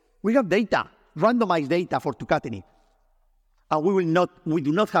 we have data, randomized data for tucatinib, and we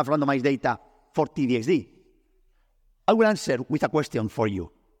do not have randomized data for TDXD, I will answer with a question for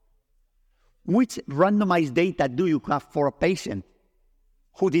you. Which randomized data do you have for a patient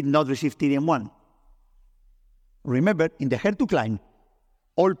who did not receive TDM1? Remember, in the HER2 climb,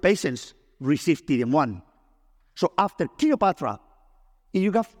 all patients receive TDM1. So after Cleopatra, if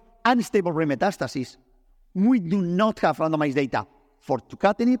you have unstable brain metastases, we do not have randomized data for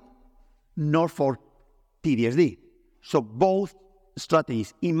tucatinib nor for TDSD. So both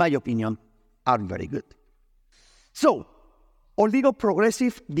strategies, in my opinion, are very good. So,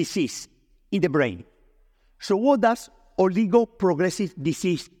 oligoprogressive disease in the brain. So what does oligoprogressive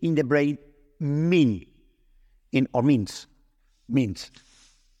disease in the brain mean? Means.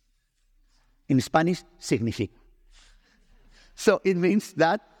 In Spanish, significa. So it means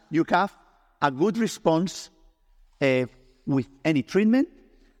that you have a good response with any treatment,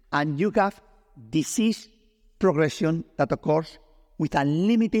 and you have disease progression that occurs with a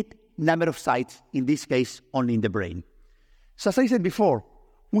limited number of sites, in this case, only in the brain. So as I said before,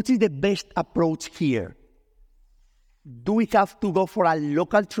 which is the best approach here? Do we have to go for a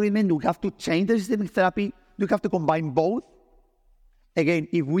local treatment? Do we have to change the systemic therapy? Do we have to combine both? Again,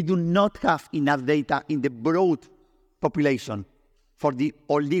 if we do not have enough data in the broad population for the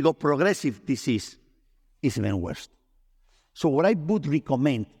oligoprogressive disease, it's even worse. So what I would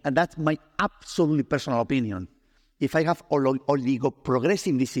recommend, and that's my absolutely personal opinion, if I have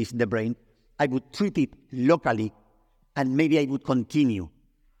oligoprogressive disease in the brain, I would treat it locally, and maybe I would continue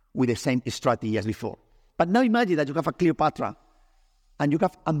with the same strategy as before. But now imagine that you have a Cleopatra, and you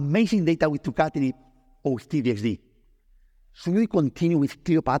have amazing data with tucatinib or with TDXD. Should we continue with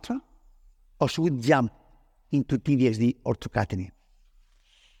Cleopatra, or should we jump into TDXD or tucatinib?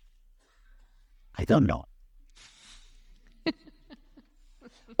 I don't know.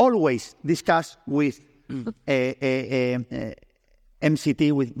 Always discuss with MCT,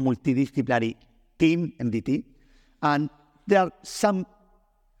 with multidisciplinary team, MDT, and there are some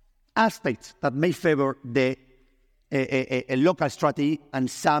aspects that may favor a local strategy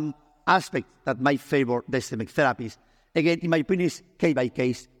and some aspects that might favor the systemic therapies. Again, in my opinion, it's case by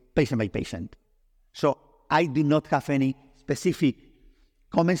case, patient by patient. So I do not have any specific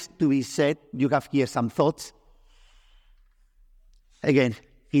comments to be said. You have here some thoughts. Again,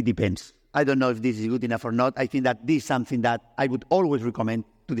 it depends. I don't know if this is good enough or not. I think that this is something that I would always recommend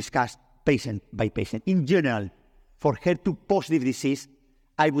to discuss patient by patient. In general, for HER2-positive disease,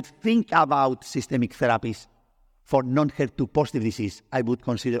 I would think about systemic therapies. For non-HER2-positive disease, I would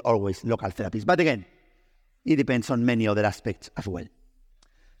consider always local therapies. But again, it depends on many other aspects as well.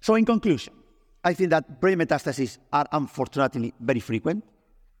 So in conclusion, I think that brain metastases are unfortunately very frequent.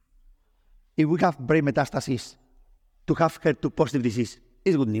 If we have brain metastases, to have HER2-positive disease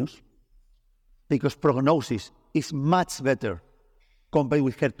is good news, because prognosis is much better compared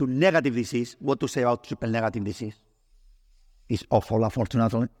with HER2-negative disease. What to say about triple-negative disease? It's awful,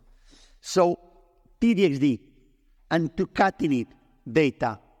 unfortunately. So T-DXd and tucatinib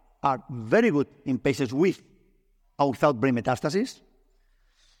data are very good in patients with or without brain metastases.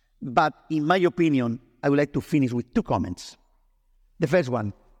 But in my opinion, I would like to finish with 2 comments. The first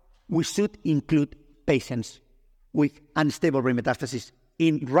one, we should include patients with unstable brain metastases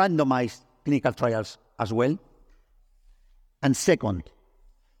in randomized clinical trials as well. And second,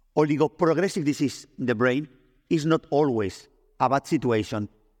 oligoprogressive disease in the brain is not always a bad situation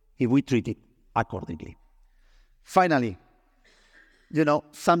if we treat it accordingly. Finally,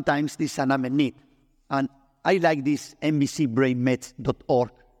 sometimes this is an unmet need. And I like this mbcbrainmeds.org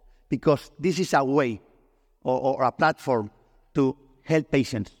because this is a way or a platform to help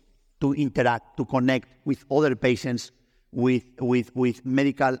patients to interact, to connect with other patients, with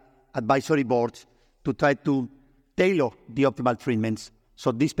medical advisory boards, to try to tailor the optimal treatments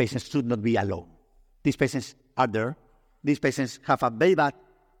so these patients should not be alone. These patients are there. These patients have a very bad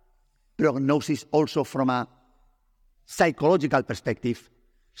prognosis also from a psychological perspective,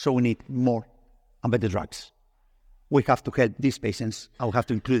 so we need more and better drugs. We have to help these patients, and we have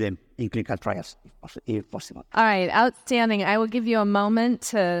to include them in clinical trials if possible. All right, outstanding. I will give you a moment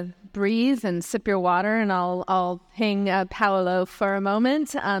to breathe and sip your water, and I'll hang Paolo for a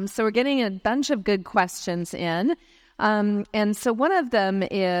moment. So we're getting a bunch of good questions in. And so one of them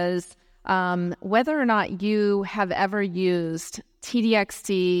is whether or not you have ever used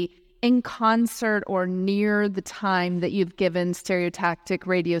T-DXd in concert or near the time that you've given stereotactic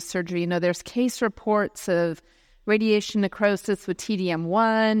radiosurgery. There's case reports of radiation necrosis with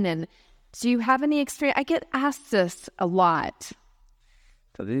TDM1, and do you have any experience? I get asked this a lot.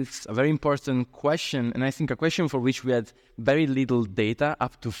 So this is a very important question, and I think a question for which we had very little data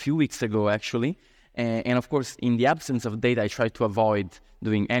up to a few weeks ago, actually. And of course, in the absence of data, I try to avoid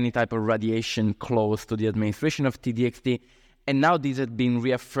doing any type of radiation close to the administration of T-DXd. And now these have been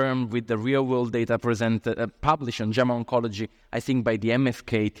reaffirmed with the real-world data published on JAMA Oncology, I think by the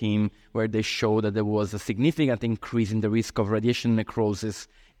MSK team, where they show that there was a significant increase in the risk of radiation necrosis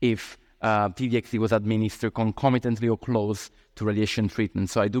if T-DXd was administered concomitantly or close to radiation treatment.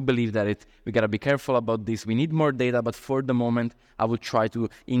 So I do believe that we got to be careful about this. We need more data, but for the moment, I would try to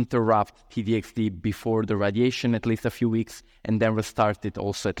interrupt T-DXd before the radiation at least a few weeks, and then restart it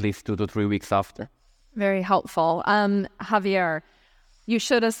also at least 2 to 3 weeks after. Very helpful. Javier, you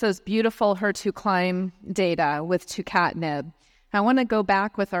showed us those beautiful HER2 climb data with tucatinib. I want to go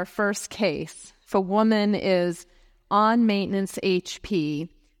back with our first case. If a woman is on maintenance HP,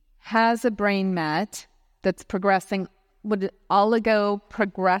 has a brain met that's progressing with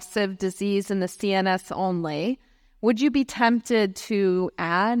oligoprogressive disease in the CNS only, would you be tempted to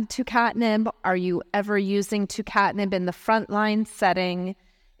add tucatinib? Are you ever using tucatinib in the frontline setting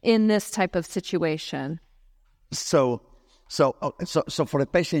in this type of situation? So for the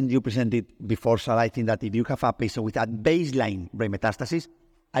patient you presented before, Sara, I think that if you have a patient with a baseline brain metastasis,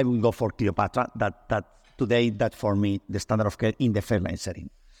 I will go for Cleopatra. That for me, the standard of care in the first line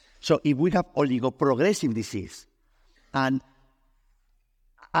setting. So if we have oligoprogressive disease, and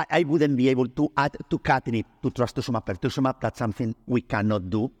I wouldn't be able to add tucatinib to trastuzumab pertuzumab, that's something we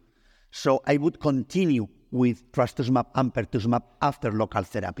cannot do. So I would continue with trastuzumab and pertuzumab after local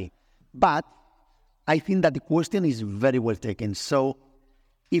therapy. But I think that the question is very well taken. So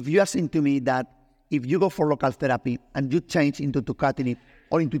if you are saying to me that if you go for local therapy and you change into tucatinib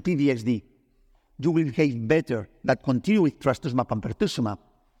or into T-DXd, you will behave better than continue with trastuzumab and pertuzumab,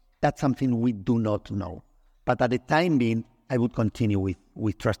 that's something we do not know. But at the time being, I would continue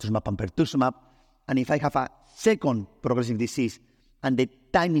with trastuzumab and pertuzumab. And if I have a second progressive disease and the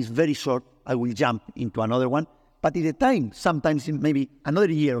time is very short, I will jump into another one. But in the time, sometimes in maybe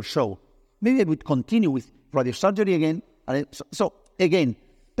another year or so, maybe I would continue with radiosurgery again. So again,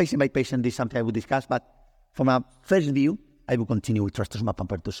 patient by patient, this is something I would discuss. But from a first view, I will continue with trastuzumab and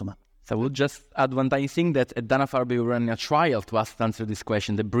pertuzumab. So I would just add one tiny thing that at Dana-Farber we were running a trial to answer this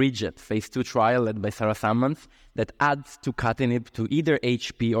question, the Bridget phase 2 trial led by Sara that adds tucatinib to either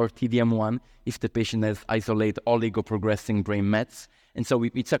HP or TDM1 if the patient has isolated oligoprogressing brain mets. And so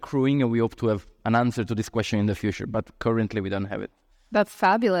it's accruing, and we hope to have an answer to this question in the future, but currently we don't have it. That's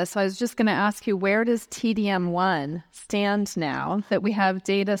fabulous. I was just going to ask you, where does TDM1 stand now that we have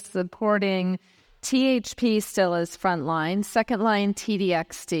data supporting THP still as frontline, second line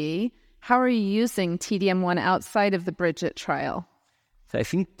TDXD? How are you using TDM1 outside of the Bridget trial? So I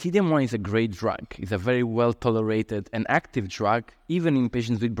think TDM1 is a great drug. It's a very well-tolerated and active drug, even in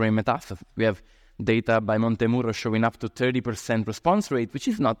patients with brain metastasis. We have data by Montemurro showing up to 30% response rate, which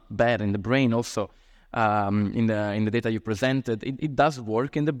is not bad in the brain also. In the data you presented, it does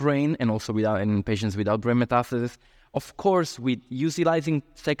work in the brain and also in patients without brain metastasis. Of course, with utilizing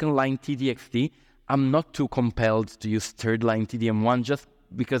second-line TDXD, I'm not too compelled to use third-line TDM1 just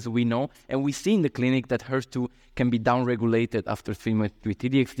because we know, and we see in the clinic that HER2 can be downregulated after treatment with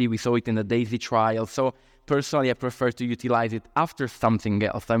TDXD. We saw it in the DAISY trial. So personally, I prefer to utilize it after something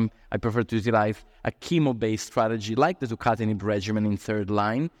else. I prefer to utilize a chemo-based strategy like the tucatinib regimen in third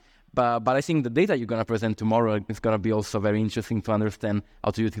line. But I think the data you're going to present tomorrow is going to be also very interesting to understand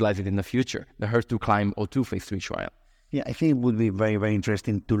how to utilize it in the future, the HER2-CLIMB-02 phase 3 trial. Yeah, I think it would be very, very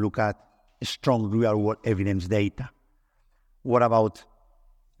interesting to look at strong real-world evidence data. What about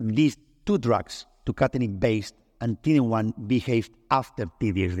these two drugs, tucatinib-based and TDM1, behaved after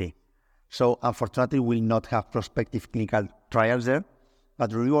TDXD? So unfortunately, we will not have prospective clinical trials there,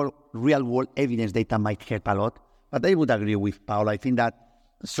 but real-world evidence data might help a lot. But I would agree with Paula. I think that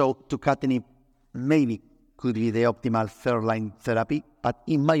tucatinib maybe could be the optimal third-line therapy, but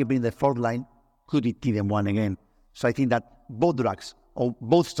in my opinion, the fourth line could be TDM1 again. So I think that both drugs or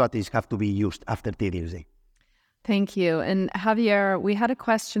both strategies have to be used after TDXD. Thank you. And Javier, we had a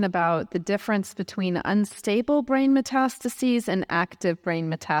question about the difference between unstable brain metastases and active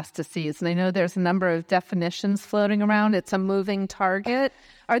brain metastases. And I know there's a number of definitions floating around. It's a moving target.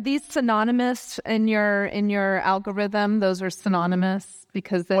 Are these synonymous in your algorithm? Those are synonymous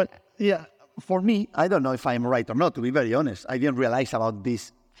because yeah, for me, I don't know if I'm right or not, to be very honest. I didn't realize about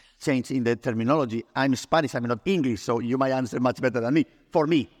this change in the terminology. I'm Spanish, I'm not English, so you might answer much better than me. For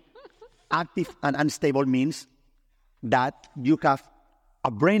me, active and unstable means that you have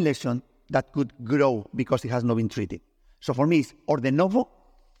a brain lesion that could grow because it has not been treated. So for me, it's or de novo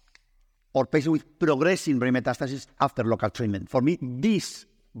or patient with progressing brain metastasis after local treatment. For me, these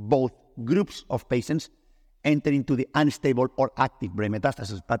both groups of patients enter into the unstable or active brain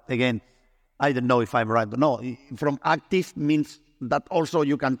metastasis. But again, I don't know if I'm right or not. From active means that also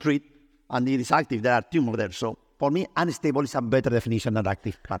you can treat, and it is active. There are tumors there. So for me, unstable is a better definition than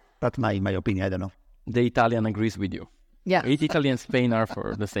active. But that's my opinion. I don't know. The Italian agrees with you. Yeah. Italy and Spain are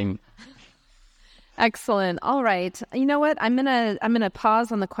for the same. Excellent. All right. You know what? I'm gonna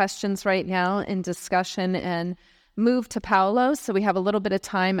pause on the questions right now in discussion and move to Paolo. So we have a little bit of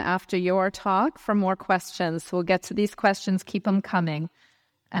time after your talk for more questions. So we'll get to these questions. Keep them coming.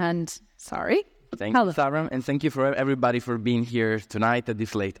 And sorry. Thank you, Sara, and thank you for everybody for being here tonight at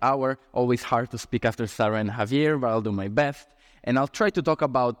this late hour. Always hard to speak after Sara and Javier, but I'll do my best. And I'll try to talk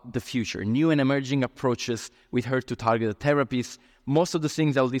about the future, new and emerging approaches with HER2-targeted therapies. Most of the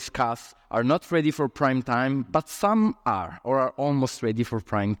things I'll discuss are not ready for prime time, but some are, or are almost ready for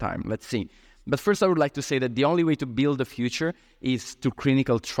prime time. Let's see. But first, I would like to say that the only way to build the future is through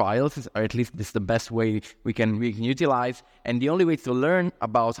clinical trials, or at least this is the best way we can utilize. And the only way to learn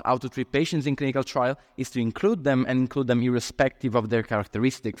about how to treat patients in clinical trial is to include them and include them irrespective of their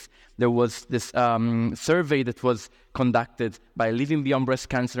characteristics. There was this survey that was conducted by Living Beyond Breast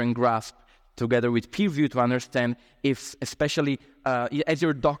Cancer and GRASP together with peer review to understand if, especially as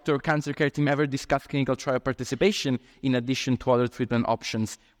your doctor or cancer care team ever discussed clinical trial participation in addition to other treatment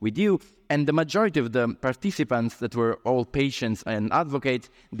options with you. And the majority of the participants that were all patients and advocates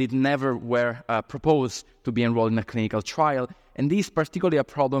did never were proposed to be enrolled in a clinical trial. And this is particularly a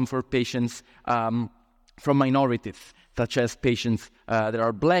problem for patients from minorities, such as patients that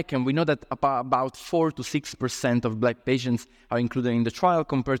are Black. And we know that about 4 to 6% of Black patients are included in the trial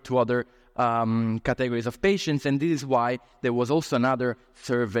compared to other categories of patients. And this is why there was also another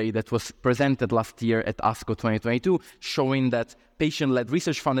survey that was presented last year at ASCO 2022 showing that patient-led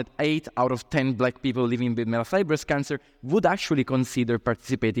research found that 8 out of 10 Black people living with metastatic breast cancer would actually consider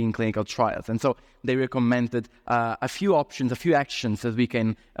participating in clinical trials. And so they recommended a few options, a few actions that we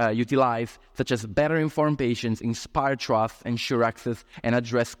can utilize, such as better inform patients, inspire trust, ensure access, and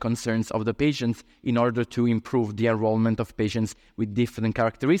address concerns of the patients in order to improve the enrollment of patients with different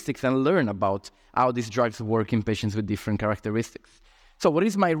characteristics and learn about how these drugs work in patients with different characteristics. So what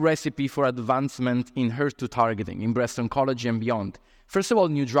is my recipe for advancement in HER2 targeting, in breast oncology and beyond? First of all,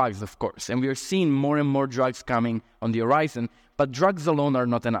 new drugs, of course, and we are seeing more and more drugs coming on the horizon, but drugs alone are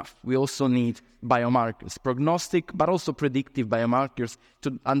not enough. We also need biomarkers, prognostic, but also predictive biomarkers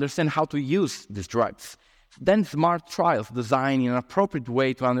to understand how to use these drugs. Then smart trials designed in an appropriate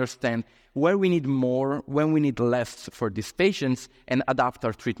way to understand where we need more, when we need less for these patients, and adapt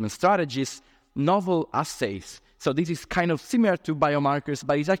our treatment strategies. Novel assays. So this is kind of similar to biomarkers,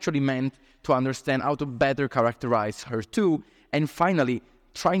 but it's actually meant to understand how to better characterize HER2. And finally,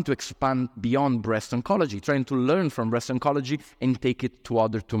 trying to expand beyond breast oncology, trying to learn from breast oncology and take it to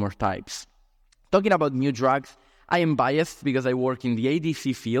other tumor types. Talking about new drugs, I am biased because I work in the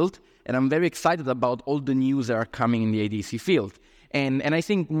ADC field, and I'm very excited about all the news that are coming in the ADC field. And I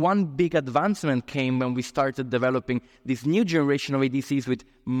think one big advancement came when we started developing this new generation of ADCs with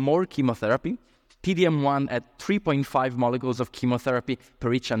more chemotherapy. TDM1 at 3.5 molecules of chemotherapy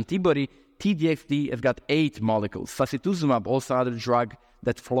per each antibody. TDXD has got 8 molecules. Sacituzumab, also another drug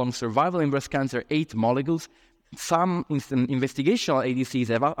that prolongs survival in breast cancer, 8 molecules. Some investigational ADCs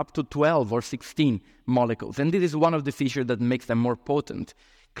have up to 12 or 16 molecules. And this is one of the features that makes them more potent.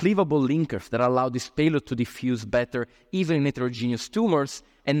 Cleavable linkers that allow this payload to diffuse better, even in heterogeneous tumors,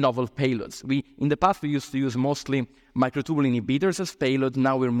 and novel payloads. In the past, we used to use mostly microtubule inhibitors as payload.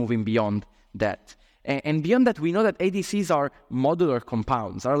 Now we're moving beyond that. And beyond that, we know that ADCs are modular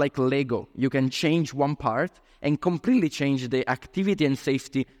compounds, are like Lego. You can change one part and completely change the activity and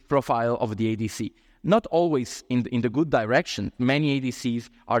safety profile of the ADC. Not always in the good direction. Many ADCs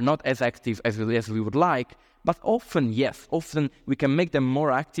are not as active as we would like, but often, yes, often we can make them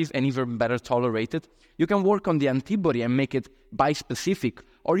more active and even better tolerated. You can work on the antibody and make it bispecific,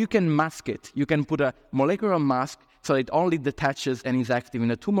 or you can mask it. You can put a molecular mask so it only detaches and is active in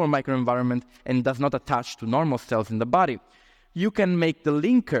a tumor microenvironment and does not attach to normal cells in the body. You can make the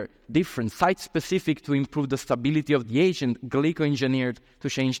linker different, site-specific to improve the stability of the agent, glycoengineered to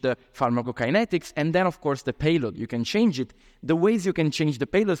change the pharmacokinetics, and then, of course, the payload. You can change it. The ways you can change the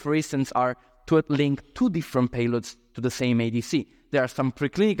payload, for instance, are to link 2 different payloads to the same ADC. There are some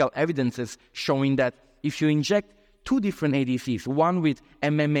preclinical evidences showing that if you inject 2 different ADCs, one with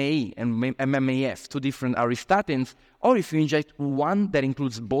MMAE and MMAF, 2 different aristatins, or if you inject one that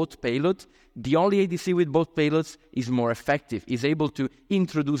includes both payloads, the only ADC with both payloads is more effective, is able to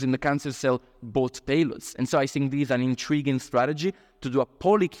introduce in the cancer cell both payloads. And so I think this is an intriguing strategy to do a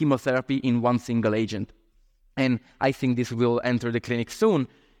polychemotherapy in one single agent. And I think this will enter the clinic soon.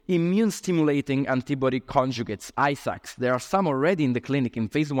 Immune-stimulating antibody conjugates, ISACs. There are some already in the clinic in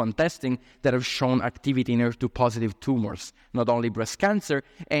phase 1 testing that have shown activity in HER2-positive tumors, not only breast cancer,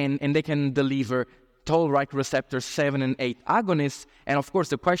 and they can deliver toll-like receptor 7 and 8 agonists. And of course,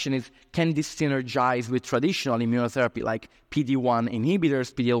 the question is, can this synergize with traditional immunotherapy like PD-1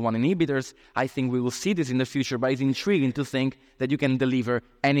 inhibitors, PD-L1 inhibitors? I think we will see this in the future, but it's intriguing to think that you can deliver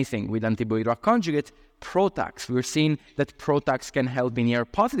anything with antibody-drug conjugate. PROTACs. We're seeing that PROTACs can help in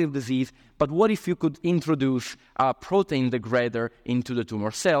ER-positive disease, but what if you could introduce a protein degrader into the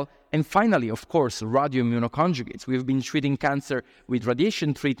tumor cell? And finally, of course, radioimmunoconjugates. We've been treating cancer with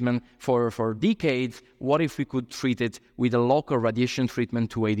radiation treatment for decades. What if we could treat it with a local radiation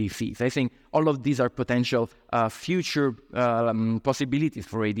treatment to ADCs? I think all of these are potential future possibilities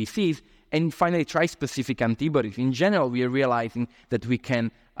for ADCs. And finally, tri-specific antibodies. In general, we are realizing that we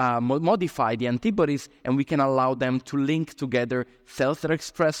can modify the antibodies and we can allow them to link together cells that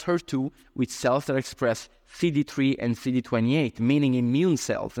express HER2 with cells that express CD3 and CD28, meaning immune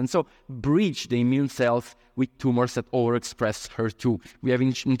cells. And so bridge the immune cells with tumors that overexpress HER2. We have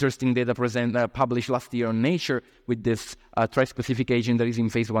interesting data published last year on Nature with this tri-specific agent that is in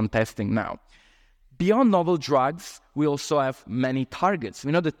phase 1 testing now. Beyond novel drugs, we also have many targets.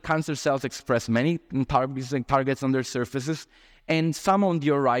 We know that cancer cells express many targets on their surfaces, and some on the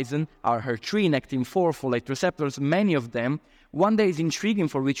horizon are HER3, Nectin-4, folate receptors, many of them. One that is intriguing,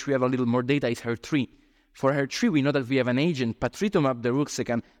 for which we have a little more data, is HER3. For HER3, we know that we have an agent, patritumab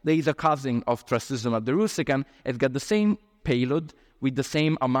deruxtecan, that is a cousin of trastuzumab deruxtecan. It's got the same payload with the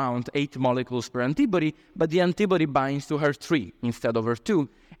same amount, 8 molecules per antibody, but the antibody binds to HER3 instead of HER2.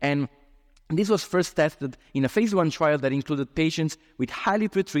 And this was first tested in a phase 1 trial that included patients with highly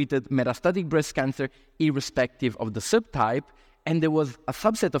pretreated metastatic breast cancer, irrespective of the subtype. And there was a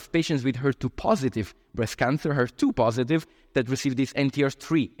subset of patients with HER2-positive breast cancer, HER2-positive, that received this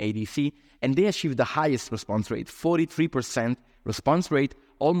NTR3 ADC, and they achieved the highest response rate, 43% response rate,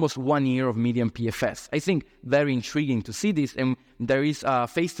 almost 1 year of median PFS. I think very intriguing to see this, and there is a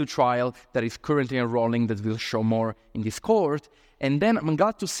phase 2 trial that is currently enrolling that will show more in this cohort. And then I'm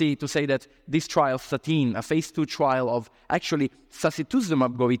glad to say that this trial, SATIN, a phase 2 trial of actually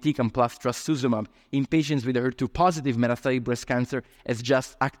sacituzumab govitecan plus trastuzumab in patients with HER2-positive metastatic breast cancer, is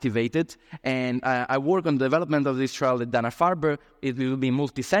just activated. And I work on the development of this trial at Dana-Farber. It will be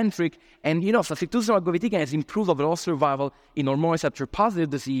multicentric. And, sacituzumab govitecan has improved overall survival in hormone receptor-positive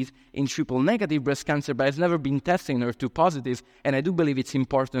disease in triple-negative breast cancer, but has never been tested in HER2-positive. And I do believe it's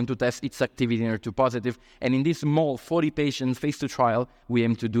important to test its activity in HER2-positive. And in this small 40 patients phase 2 trial, we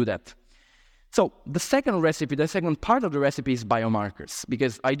aim to do that. So the second part of the recipe is biomarkers,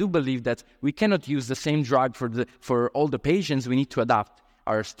 because I do believe that we cannot use the same drug for all the patients. We need to adapt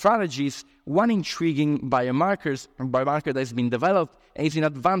our strategies. One intriguing biomarker that has been developed and is in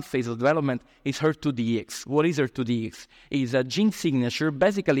advanced phase of development is HER2-DX. What is HER2-DX? It is a gene signature,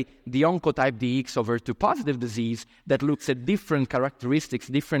 basically the oncotype DX of HER2-positive disease, that looks at different characteristics,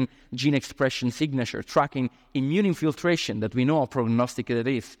 different gene expression signature, tracking immune infiltration that we know how prognostic it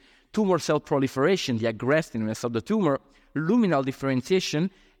is, tumor cell proliferation, the aggressiveness of the tumor, luminal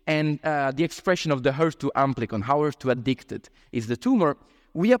differentiation, and the expression of the HER2 amplicon, how HER2 addicted is the tumor.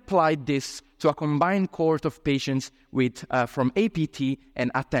 We applied this to a combined cohort of patients with from APT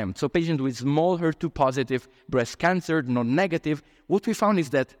and ATTEMPT, so patients with small HER2-positive breast cancer, non-negative. What we found is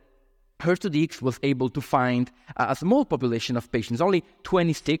that HER2-DX was able to find a small population of patients, only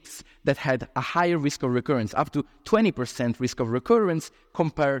 26, that had a higher risk of recurrence, up to 20% risk of recurrence,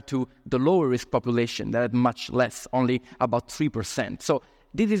 compared to the lower risk population that had much less, only about 3%. So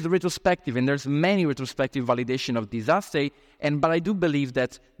this is retrospective, and there's many retrospective validation of this assay, but I do believe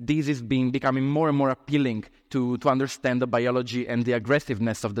that this is becoming more and more appealing to understand the biology and the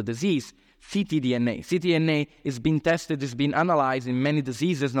aggressiveness of the disease. ctDNA is being tested, is being analyzed in many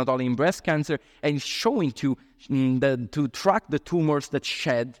diseases, not only in breast cancer, and is showing to track the tumors that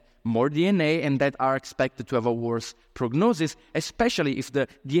shed more DNA and that are expected to have a worse prognosis, especially if the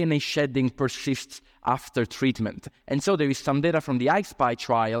DNA shedding persists after treatment. And so there is some data from the I-SPY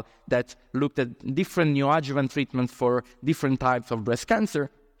trial that looked at different neoadjuvant treatments for different types of breast cancer.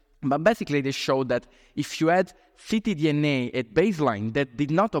 But basically, they showed that if you had ctDNA at baseline that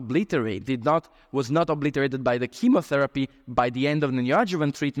was not obliterated by the chemotherapy by the end of the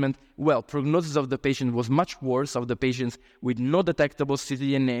neoadjuvant treatment, well, prognosis of the patient was much worse of the patients with no detectable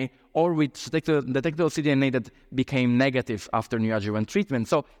ctDNA or with detectable ctDNA that became negative after neoadjuvant treatment.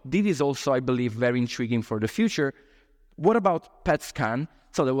 So this is also, I believe, very intriguing for the future. What about PET scan?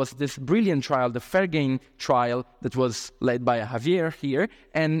 So there was this brilliant trial, the FAIRGAIN trial, that was led by Javier here.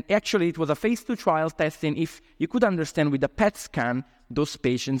 And actually, it was a phase 2 trial testing if you could understand with a PET scan those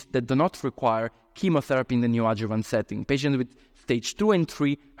patients that do not require chemotherapy in the neoadjuvant setting. Patients with stage 2 and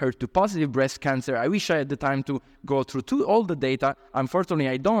 3 HER2-positive breast cancer. I wish I had the time to go through all the data. Unfortunately,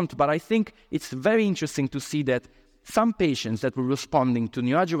 I don't. But I think it's very interesting to see that some patients that were responding to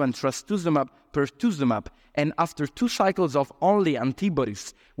neoadjuvant trastuzumab, pertuzumab, and after 2 cycles of only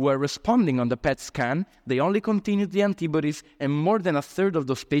antibodies were responding on the PET scan, they only continued the antibodies, and more than a third of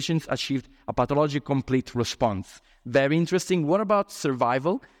those patients achieved a pathologic complete response. Very interesting. What about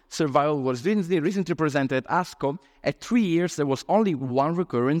survival? Survival was recently presented at ASCO. At 3 years, there was only 1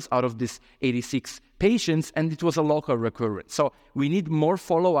 recurrence out of these 86 patients, and it was a local recurrence. So we need more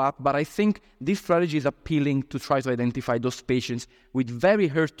follow-up, but I think this strategy is appealing to try to identify those patients with very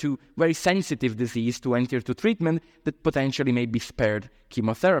HER2, very sensitive disease to enter to treatment that potentially may be spared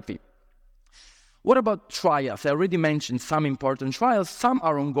chemotherapy. What about trials? I already mentioned some important trials. Some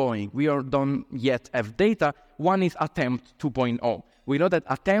are ongoing. We don't yet have data. One is ATTEMPT 2.0. We know that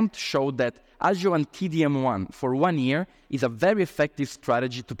ATTEMPT showed that adjuvant T-DM1 for 1 year is a very effective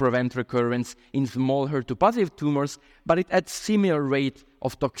strategy to prevent recurrence in small HER2-positive tumors, but it had similar rate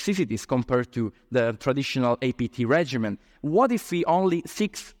of toxicities compared to the traditional APT regimen. What if only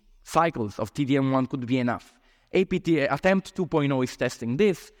 6 cycles of T-DM1 could be enough? ATTEMPT 2.0 is testing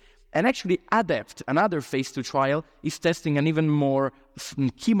this. And actually, ADEPT, another phase 2 trial, is testing an even more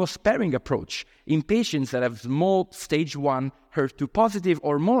chemo-sparing approach in patients that have small stage 1 HER2-positive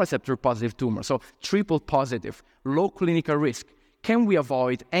or more receptor-positive tumor, so triple-positive, low clinical risk. Can we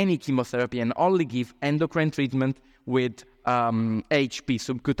avoid any chemotherapy and only give endocrine treatment with HP,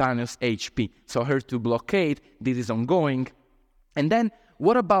 subcutaneous HP? So HER2 blockade, this is ongoing. And then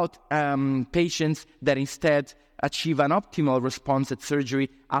what about patients that instead achieve an optimal response at surgery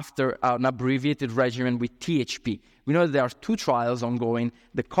after an abbreviated regimen with THP? We know that there are 2 trials ongoing,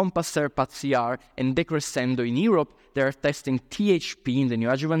 the CompaSSR-PATCR and DeCrescendo in Europe. They are testing THP in the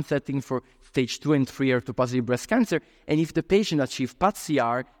neoadjuvant setting for stage 2 and 3 HER2-positive breast cancer, and if the patient achieves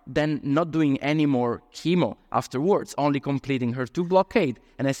pCR, then not doing any more chemo afterwards, only completing HER2 blockade.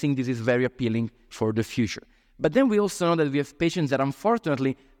 And I think this is very appealing for the future. But then we also know that we have patients that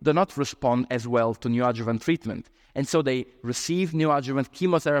unfortunately do not respond as well to neoadjuvant treatment. And so they receive neoadjuvant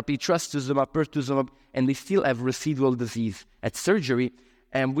chemotherapy, trastuzumab, pertuzumab, and they still have residual disease at surgery.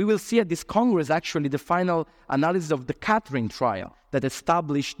 And we will see at this Congress actually the final analysis of the Catherine trial that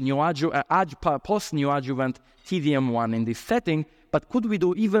established post-neoadjuvant T-DM1 in this setting. But could we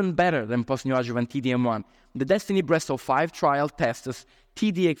do even better than post-neoadjuvant T-DM1? The DESTINY-Breast05 trial tests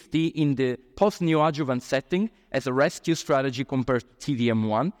T-DXd in the post-neoadjuvant setting as a rescue strategy compared to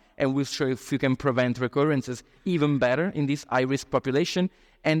T-DM1, and we'll show if you can prevent recurrences even better in this high-risk population.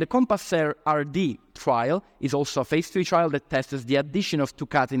 And the CompassRD trial is also a phase 3 trial that tests the addition of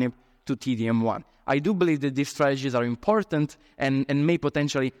tucatinib to T-DM1. I do believe that these strategies are important and may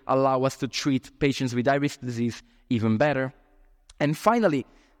potentially allow us to treat patients with high-risk disease even better. And finally,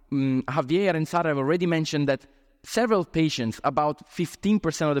 Javier and Sara have already mentioned that several patients, about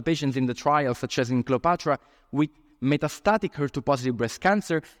 15% of the patients in the trial, such as in Cleopatra, with metastatic HER2-positive breast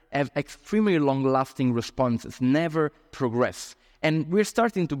cancer, have extremely long-lasting responses, never progress. And we're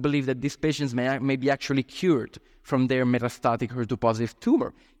starting to believe that these patients may be actually cured from their metastatic HER2-positive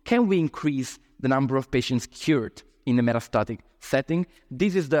tumor. Can we increase the number of patients cured in the metastatic setting?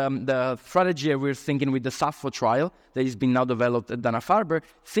 This is the strategy we're thinking with the Sappho trial that has been now developed at Dana-Farber,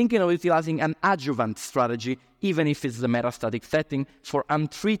 thinking of utilizing an adjuvant strategy, even if it's the metastatic setting, for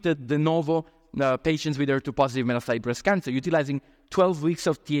untreated de novo patients with HER2-positive metastatic breast cancer, utilizing 12 weeks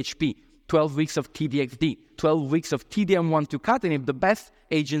of THP, 12 weeks of T-DXd, 12 weeks of T-DM1 tucatinib, the best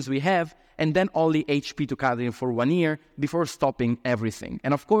agents we have, and then only HP tucatinib for 1 year before stopping everything.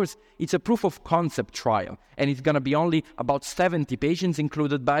 And of course, it's a proof of concept trial, and it's going to be only about 70 patients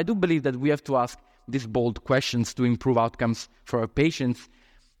included, but I do believe that we have to ask these bold questions to improve outcomes for our patients.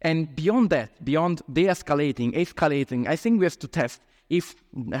 And beyond that, beyond de-escalating, escalating, I think we have to test if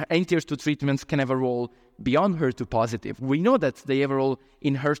anti-HER2 treatments can have a role beyond HER2-positive. We know that they have a role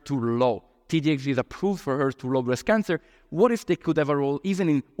in HER2-low. T-DXd is approved for HER2-low breast cancer. What if they could have a role even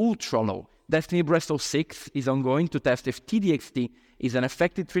in ultra-low? DESTINY-Breast06 is ongoing to test if T-DXd is an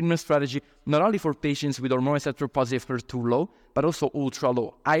effective treatment strategy not only for patients with hormone receptor-positive HER2-low, but also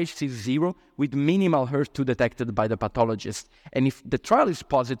ultra-low, IHC 0 with minimal HER2 detected by the pathologist. And if the trial is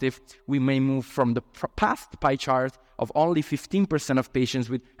positive, we may move from the past pie chart of only 15% of patients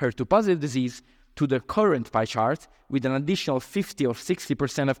with HER2-positive disease to the current pie chart with an additional 50 or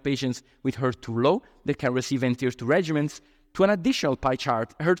 60% of patients with HER2-low that can receive anti-HER2 regimens, to an additional pie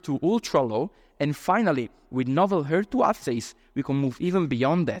chart, HER2 ultra-low, and finally, with novel HER2 assays, we can move even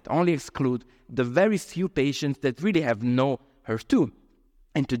beyond that, only exclude the very few patients that really have no HER2.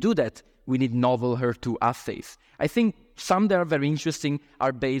 And to do that, we need novel HER2 assays. I think some that are very interesting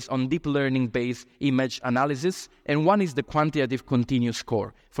are based on deep learning-based image analysis, and one is the quantitative continuous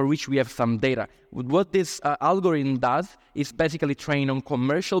score, for which we have some data. What this algorithm does is basically train on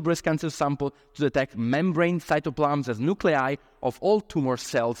commercial breast cancer sample to detect membrane cytoplasms as nuclei of all tumor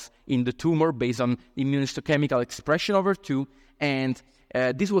cells in the tumor based on immunohistochemical expression over 2, and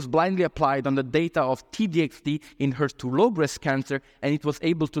this was blindly applied on the data of T-DXd in HER2-low breast cancer, and it was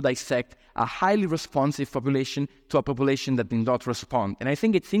able to dissect a highly responsive population to a population that did not respond. And I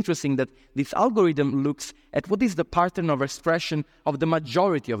think it's interesting that this algorithm looks at what is the pattern of expression of the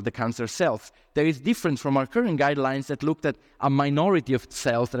majority of the cancer cells. There is difference from our current guidelines that looked at a minority of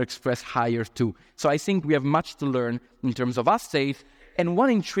cells that express higher too. So I think we have much to learn in terms of assays. And one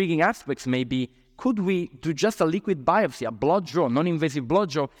intriguing aspect may be, could we do just a liquid biopsy, a blood draw, non-invasive blood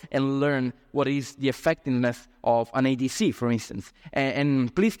draw, and learn what is the effectiveness of an ADC, for instance?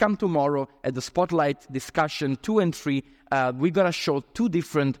 And please come tomorrow at the Spotlight discussion 2 and 3. We're going to show 2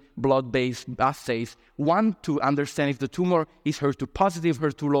 different blood-based assays. One to understand if the tumor is HER2-positive,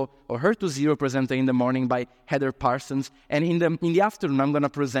 HER2-low, or HER2-0, presented in the morning by Heather Parsons. And in the afternoon, I'm going to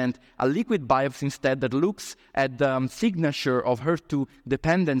present a liquid biopsy instead that looks at the signature of HER2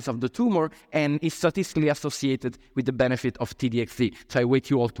 dependence of the tumor and is statistically associated with the benefit of T-DXd. So I wait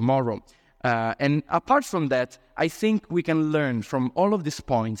you all tomorrow. And apart from that, I think we can learn from all of these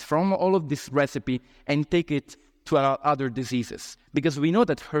points, from all of this recipe, and take it to other diseases. Because we know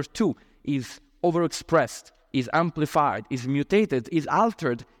that HER2 is overexpressed, is amplified, is mutated, is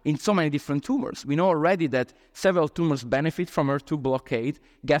altered in so many different tumors. We know already that several tumors benefit from HER2 blockade.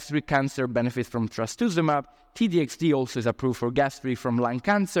 Gastric cancer benefits from trastuzumab. T-DXd also is approved for gastric from lung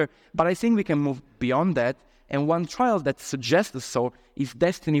cancer. But I think we can move beyond that. And one trial that suggests so is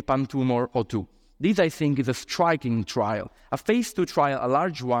DESTINY-PanTumor02. This, I think, is a striking trial, a phase 2 trial, a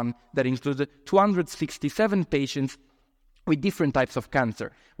large one that included 267 patients with different types of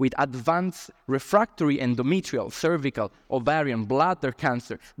cancer, with advanced refractory endometrial, cervical, ovarian, bladder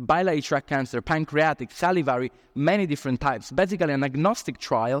cancer, biliary tract cancer, pancreatic, salivary, many different types. Basically an agnostic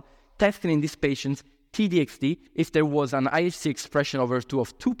trial testing in these patients T-DXd if there was an IHC expression of HER2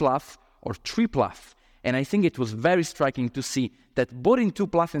 of 2+ or 3+. And I think it was very striking to see that both in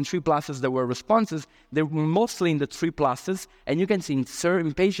 2+ and 3+, there were responses. They were mostly in the 3+, and you can see in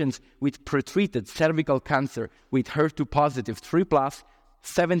certain patients with pretreated cervical cancer with HER2-positive 3+,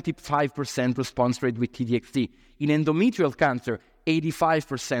 75% response rate with T-DXd. In endometrial cancer,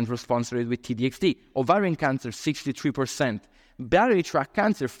 85% response rate with T-DXd. Ovarian cancer, 63%. Biliary tract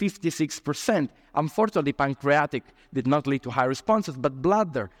cancer, 56%. Unfortunately, pancreatic did not lead to high responses, but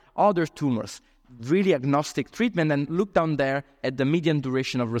bladder, other tumors, really agnostic treatment. And look down there at the median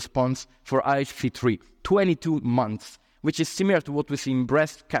duration of response for IHC3, 22 months, which is similar to what we see in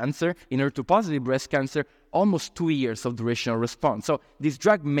breast cancer, in HER2-positive breast cancer, almost 2 years of duration of response. So this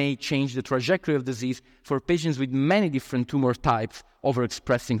drug may change the trajectory of disease for patients with many different tumor types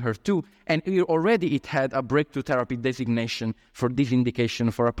overexpressing HER2, and already it had a breakthrough therapy designation for this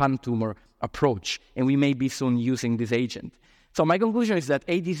indication for a pan-tumor approach, and we may be soon using this agent. So my conclusion is that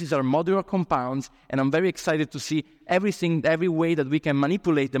ADCs are modular compounds, and I'm very excited to see every way that we can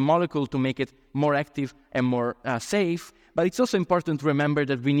manipulate the molecule to make it more active and more safe. But it's also important to remember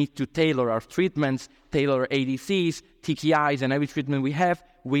that we need to tailor our treatments, tailor ADCs, TKIs, and every treatment we have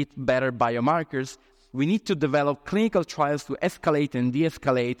with better biomarkers. We need to develop clinical trials to escalate and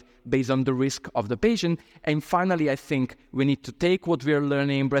de-escalate based on the risk of the patient. And finally, I think we need to take what we are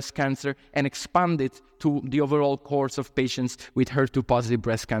learning in breast cancer and expand it to the overall course of patients with HER2-positive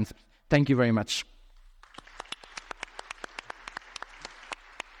breast cancer. Thank you very much.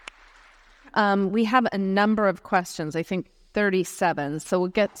 We have a number of questions, I think 37, so we'll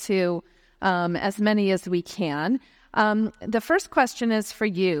get to as many as we can. The first question is for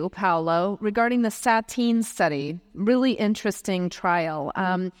you, Paolo, regarding the SATIN study, really interesting trial.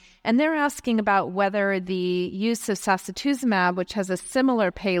 And they're asking about whether the use of sacituzumab, which has a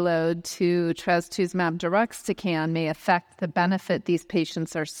similar payload to trastuzumab deruxtecan, may affect the benefit these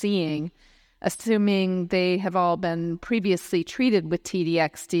patients are seeing, assuming they have all been previously treated with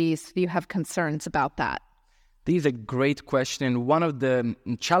T-DXd. So do you have concerns about that? This is a great question. One of the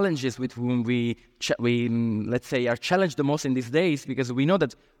challenges with whom we let's say, are challenged the most in these days, because we know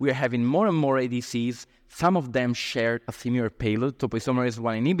that we are having more and more ADCs. Some of them share a similar payload, topoisomerase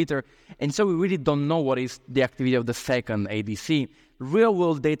 1 inhibitor, and so we really don't know what is the activity of the second ADC.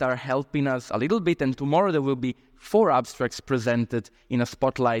 Real-world data are helping us a little bit, and tomorrow there will be 4 abstracts presented in a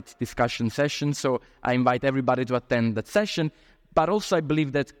spotlight discussion session, so I invite everybody to attend that session. But also I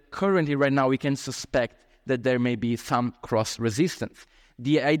believe that currently, right now, we can suspect that there may be some cross-resistance.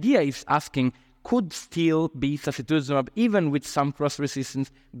 The idea is asking, could still be sacituzumab, even with some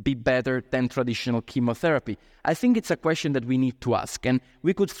cross-resistance, be better than traditional chemotherapy? I think it's a question that we need to ask, and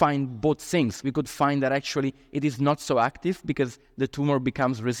we could find both things. We could find that actually it is not so active because the tumor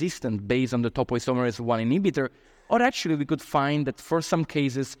becomes resistant based on the topoisomerase 1 inhibitor, or actually we could find that for some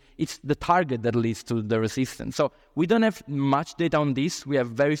cases it's the target that leads to the resistance. So we don't have much data on this. We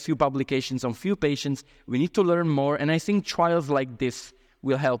have very few publications on few patients. We need to learn more, and I think trials like this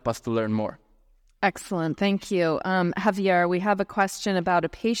will help us to learn more. Excellent. Thank you. Javier, we have a question about a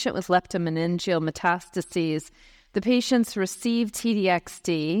patient with leptomeningeal metastases. The patient's received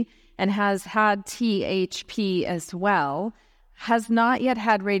T-DXd and has had THP as well, has not yet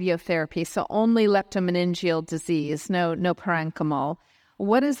had radiotherapy, so only leptomeningeal disease, no parenchymal.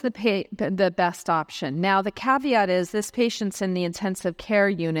 What is the best option? Now, the caveat is this patient's in the intensive care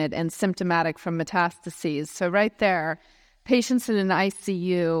unit and symptomatic from metastases. So right there, patients in an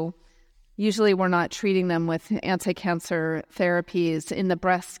ICU, usually we're not treating them with anti-cancer therapies in the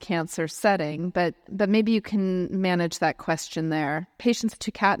breast cancer setting, but maybe you can manage that question there. Patients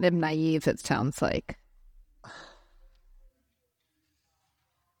tucatinib naive, it sounds like.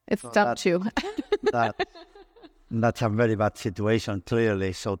 It's stumped you. That's a very bad situation,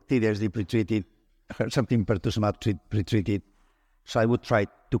 clearly. So TDXD pretreated, something pertuzumab pretreated. So I would try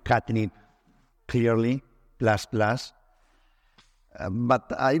tucatinib clearly, plus.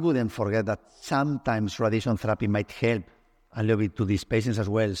 But I wouldn't forget that sometimes radiation therapy might help a little bit to these patients as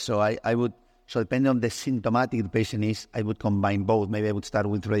well. So I would, depending on the symptomatic the patient is, I would combine both. Maybe I would start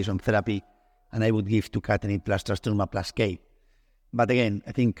with radiation therapy and I would give tucatinib plus trastuzumab plus K. But again,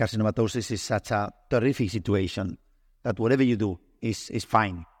 I think carcinomatosis is such a terrific situation that whatever you do is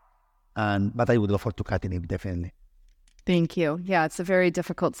fine. But I would go for tucatinib, definitely. Thank you. Yeah, it's a very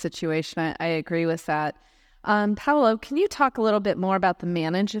difficult situation. I agree with that. Paolo, can you talk a little bit more about the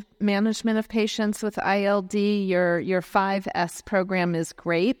management of patients with ILD? Your 5S program is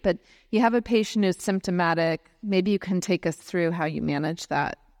great, but you have a patient who's symptomatic. Maybe you can take us through how you manage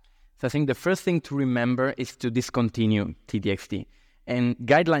that. So I think the first thing to remember is to discontinue T-DXd. And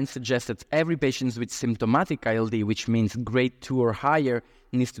guidelines suggest that every patient with symptomatic ILD, which means grade 2 or higher,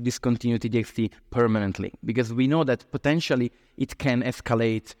 needs to discontinue T-DXd permanently, because we know that potentially it can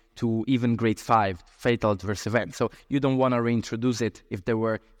escalate to even grade 5, fatal adverse event. So you don't want to reintroduce it if there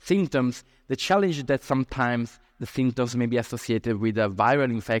were symptoms. The challenge is that sometimes the symptoms may be associated with a viral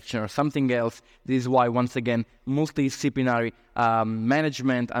infection or something else. This is why, once again, multidisciplinary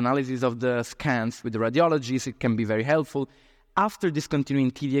management, analysis of the scans with the radiologists, it can be very helpful. After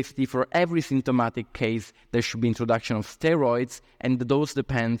discontinuing T-DXd for every symptomatic case, there should be introduction of steroids, and the dose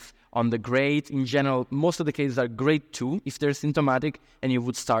depends on the grade. In general, most of the cases are grade 2 if they're symptomatic, and you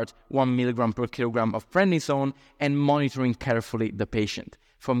would start 1 milligram per kilogram of prednisone and monitoring carefully the patient.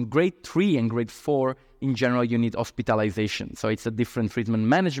 From grade 3 and grade 4, in general, you need hospitalization. So it's a different treatment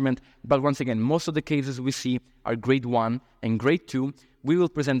management. But once again, most of the cases we see are grade 1 and grade 2. We will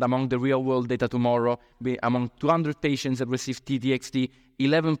present among the real-world data tomorrow. Among 200 patients that received T-DXd,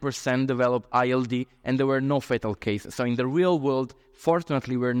 11% developed ILD, and there were no fatal cases. So in the real world,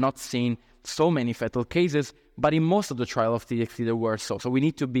 fortunately, we're not seeing so many fatal cases, but in most of the trial of T-DXd, there were so. So we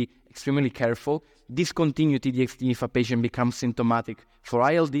need to be extremely careful, discontinue T-DXd if a patient becomes symptomatic for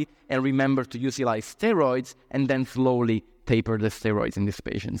ILD, and remember to utilize steroids, and then slowly taper the steroids in these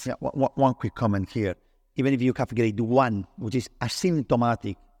patients. Yeah, one quick comment here. Even if you have grade 1, which is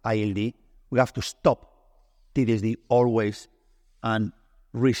asymptomatic ILD, we have to stop T-DXd always and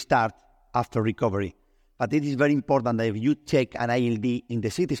restart after recovery. But it is very important that if you check an ILD in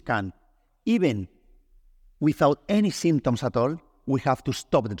the CT scan, even without any symptoms at all, we have to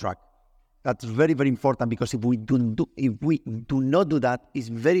stop the drug. That's very, very important, because if we do not do that, it's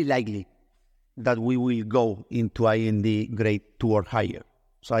very likely that we will go into ILD grade 2 or higher.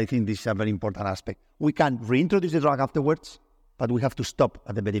 So I think this is a very important aspect. We can reintroduce the drug afterwards, but we have to stop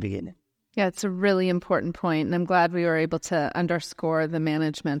at the very beginning. Yeah, it's a really important point, and I'm glad we were able to underscore the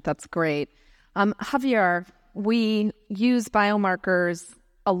management. That's great. Javier, we use biomarkers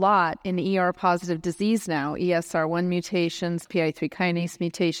a lot in ER-positive disease now, ESR1 mutations, PI3 kinase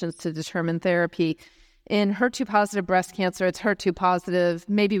mutations to determine therapy. In HER2-positive breast cancer, it's HER2-positive.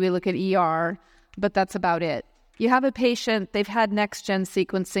 Maybe we look at ER, but that's about it. You have a patient, they've had next-gen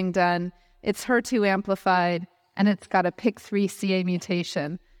sequencing done, it's HER2 amplified, and it's got a PIK3CA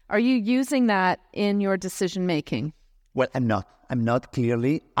mutation. Are you using that in your decision-making? Well, I'm not. I'm not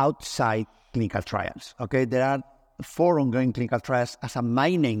clearly outside clinical trials. Okay, there are 4 ongoing clinical trials as a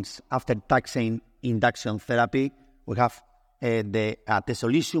maintenance after taxane induction therapy. We have the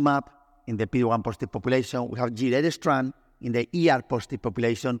atezolizumab in the PD-1 positive population. We have giredestrant in the ER-positive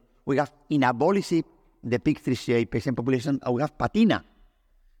population. We have inavolisib in the PIK3CA patient population. And we have patina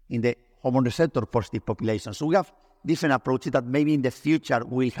in the hormone receptor positive population. So we have different approaches that maybe in the future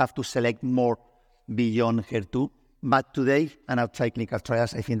we'll have to select more beyond HER2. But today, and outside clinical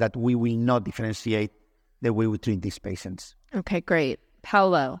trials, I think that we will not differentiate the way we treat these patients. Okay, great.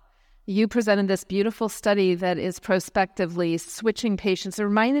 Paolo, you presented this beautiful study that is prospectively switching patients. It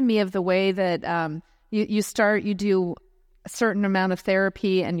reminded me of the way that you do a certain amount of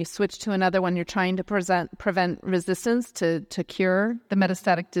therapy and you switch to another when you're trying to prevent resistance to cure the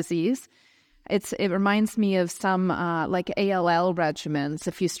metastatic disease. It reminds me of some like ALL regimens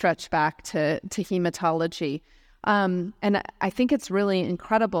if you stretch back to hematology. And I think it's really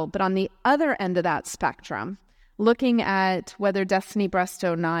incredible. But on the other end of that spectrum, looking at whether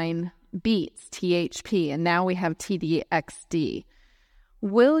DESTINY-Breast09 beats THP, and now we have T-DXd,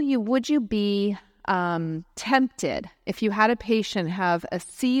 would you be tempted if you had a patient have a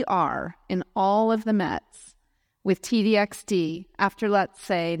CR in all of the Mets with T-DXd after, let's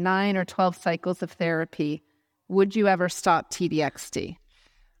say, 9 or 12 cycles of therapy? Would you ever stop T-DXd?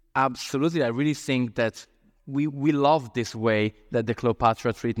 Absolutely. I really think that we love this way that the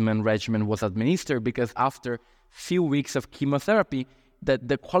Cleopatra treatment regimen was administered, because after few weeks of chemotherapy, that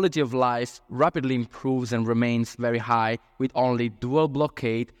the quality of life rapidly improves and remains very high with only dual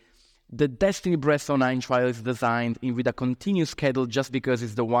blockade. The DESTINY-Breast09 trial is designed with a continuous schedule just because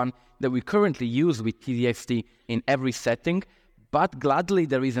it's the one that we currently use with T-DXd in every setting. But gladly,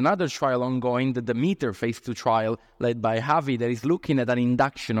 there is another trial ongoing, the METER phase 2 trial led by Javi, that is looking at an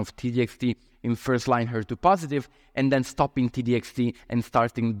induction of T-DXd in first-line HER2-positive, and then stopping T-DXd and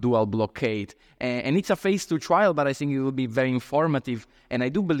starting dual blockade. And it's a phase 2 trial, but I think it will be very informative. And I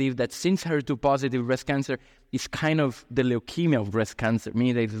do believe that since HER2-positive breast cancer is kind of the leukemia of breast cancer,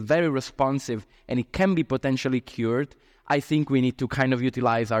 meaning that it's very responsive and it can be potentially cured, I think we need to kind of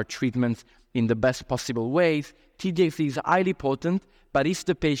utilize our treatments in the best possible ways. T-DXd is highly potent, but if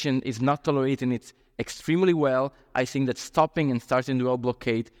the patient is not tolerating it extremely well, I think that stopping and starting dual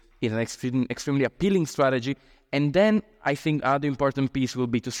blockade is an extremely appealing strategy. And then I think another important piece will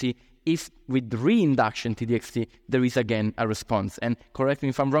be to see if with reinduction T-DXd, there is again a response. And correct me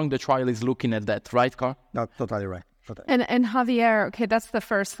if I'm wrong, the trial is looking at that, right, Carl? No, totally right. Totally. And Javier, okay, that's the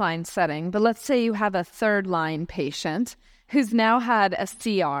first line setting, but let's say you have a third line patient who's now had a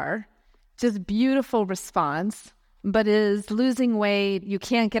CR, just beautiful response, but is losing weight. You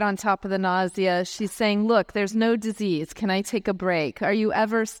can't get on top of the nausea. She's saying, look, there's no disease. Can I take a break? Are you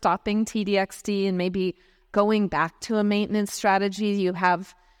ever stopping T-DXd and maybe going back to a maintenance strategy? Do you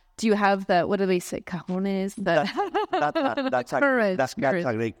have the, what do they say, cajones? That's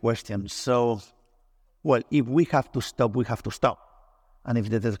a great question. So, well, if we have to stop, we have to stop. And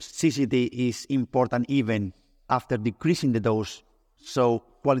if the toxicity is important even after decreasing the dose, so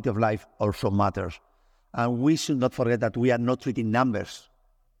quality of life also matters. And we should not forget that we are not treating numbers,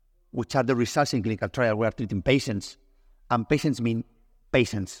 which are the results in clinical trial. We are treating patients, and patients mean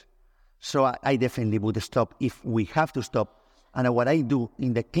patients. So I definitely would stop if we have to stop. And what I do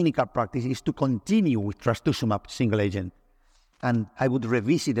in the clinical practice is to continue with trastuzumab single agent. And I would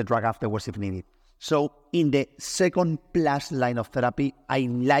revisit the drug afterwards if needed. So in the second plus line of therapy, I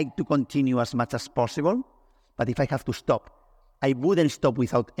like to continue as much as possible. But if I have to stop, I wouldn't stop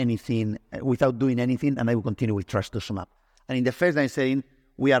without doing anything, and I will continue with trastuzumab. And in the first line setting,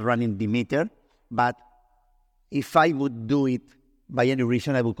 we are running Demeter, but if I would do it by any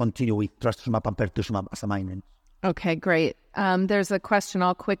reason, I will continue with trastuzumab and pertuzumab as a maintenance. Okay, great. There's a question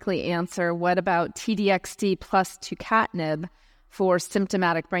I'll quickly answer. What about T-DXd plus tucatinib for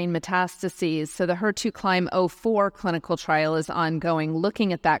symptomatic brain metastases? So the HER2-CLIMB-04 clinical trial is ongoing,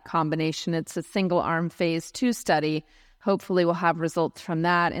 looking at that combination. It's a single-arm phase 2 study. Hopefully we'll have results from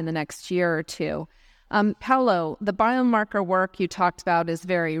that in the next year or two. Paolo, the biomarker work you talked about is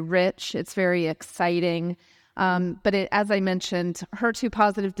very rich. It's very exciting. But as I mentioned,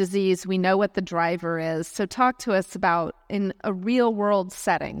 HER2-positive disease, we know what the driver is. So talk to us about, in a real-world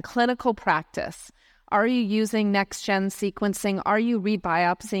setting, clinical practice, are you using next-gen sequencing? Are you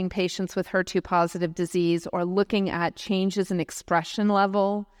rebiopsying patients with HER2-positive disease or looking at changes in expression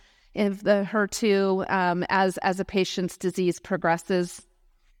level of the HER2 as a patient's disease progresses?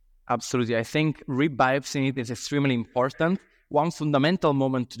 Absolutely. I think rebiopsying it is extremely important. One fundamental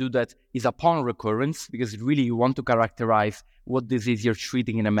moment to do that is upon recurrence, because really you want to characterize what disease you're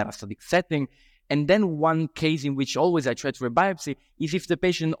treating in a metastatic setting. And then one case in which always I try to rebiopsy is if the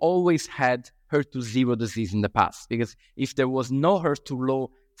patient always had HER2-0 disease in the past. Because if there was no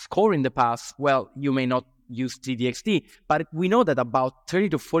HER2-low score in the past, well, you may not use T-DXd. But we know that about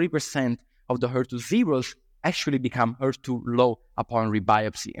 30 to 40% of the HER2-0s actually become HER2-low upon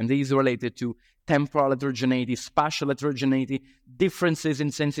rebiopsy. And this is related to temporal heterogeneity, spatial heterogeneity, differences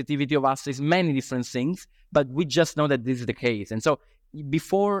in sensitivity of assays, many different things. But we just know that this is the case. And so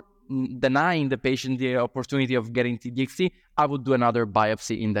before denying the patient the opportunity of getting T-DXd, I would do another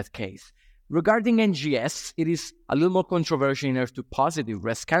biopsy in that case. Regarding NGS, it is a little more controversial in HER2-positive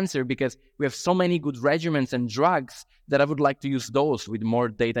breast cancer because we have so many good regimens and drugs that I would like to use those with more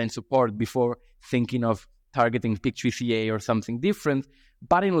data and support before thinking of targeting PIK3CA or something different.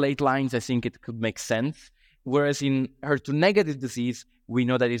 But in late lines, I think it could make sense. Whereas in HER2-negative disease, we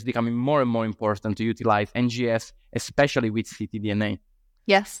know that it's becoming more and more important to utilize NGS, especially with ctDNA.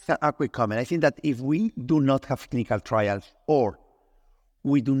 Yes. A quick comment. I think that if we do not have clinical trials or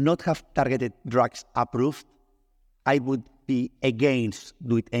we do not have targeted drugs approved, I would be against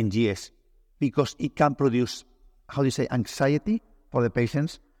doing NGS because it can produce, anxiety for the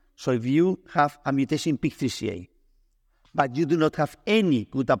patients. So if you have a mutation in PIK3CA, but you do not have any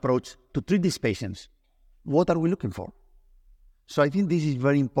good approach to treat these patients, what are we looking for? So I think this is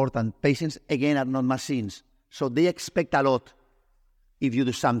very important. Patients, again, are not machines. So they expect a lot if you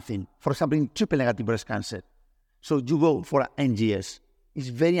do something. For example, in triple-negative breast cancer. So you go for an NGS. It's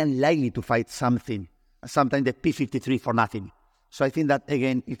very unlikely to find something, sometimes the P53 for nothing. So I think that,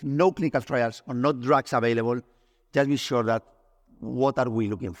 again, if no clinical trials or no drugs available, just be sure that what are we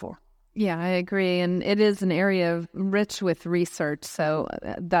looking for? Yeah, I agree. And it is an area rich with research. So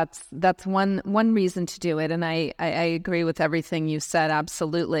that's one reason to do it. And I agree with everything you said.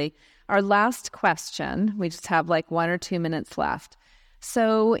 Absolutely. Our last question, we just have like 1 or 2 minutes left.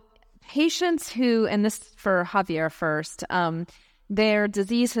 So patients who, and this for Javier first, their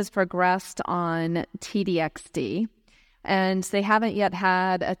disease has progressed on T-DXd, and they haven't yet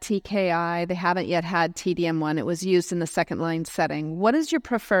had a TKI, they haven't yet had T-DM1. It was used in the second-line setting. What is your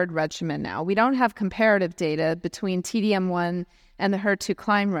preferred regimen now? We don't have comparative data between T-DM1 and the HER2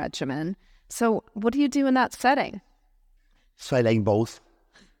 Climb regimen. So what do you do in that setting? So I like both.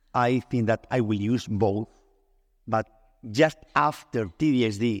 I think that I will use both, but just after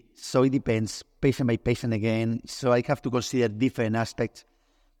T-DXd, so it depends patient by patient again, so I have to consider different aspects.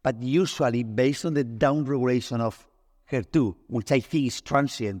 But usually, based on the downregulation of HER2, which I think is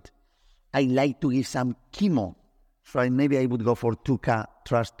transient, I like to give some chemo. So maybe I would go for 2K,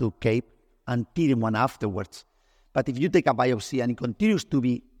 TRUST2 CAPE, and T-DM1 afterwards. But if you take a biopsy and it continues to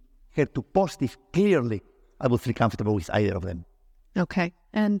be HER2 positive, clearly, I would feel comfortable with either of them. Okay.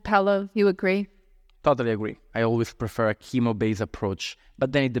 And Paolo, you agree? Totally agree. I always prefer a chemo-based approach,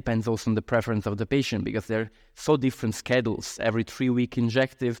 but then it depends also on the preference of the patient because they're so different schedules, every 3-week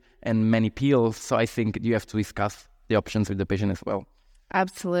injective and many pills. So I think you have to discuss the options with the patient as well.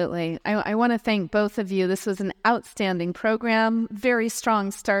 Absolutely. I want to thank both of you. This was an outstanding program, very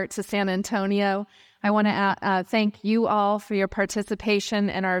strong start to San Antonio. I want to thank you all for your participation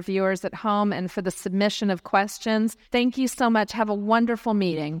and our viewers at home and for the submission of questions. Thank you so much. Have a wonderful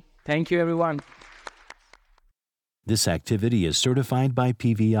meeting. Thank you, everyone. This activity is certified by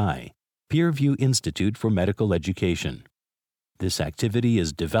PVI, Peer-View Institute for Medical Education. This activity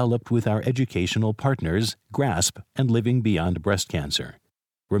is developed with our educational partners, GRASP and Living Beyond Breast Cancer.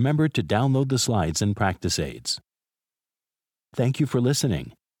 Remember to download the slides and practice aids. Thank you for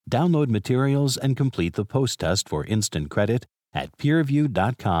listening. Download materials and complete the post-test for instant credit at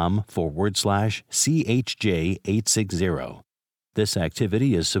peerview.com/CHJ860. This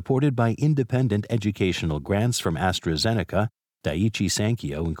activity is supported by independent educational grants from AstraZeneca, Daiichi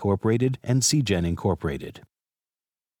Sankyo Incorporated, and Seagen Incorporated.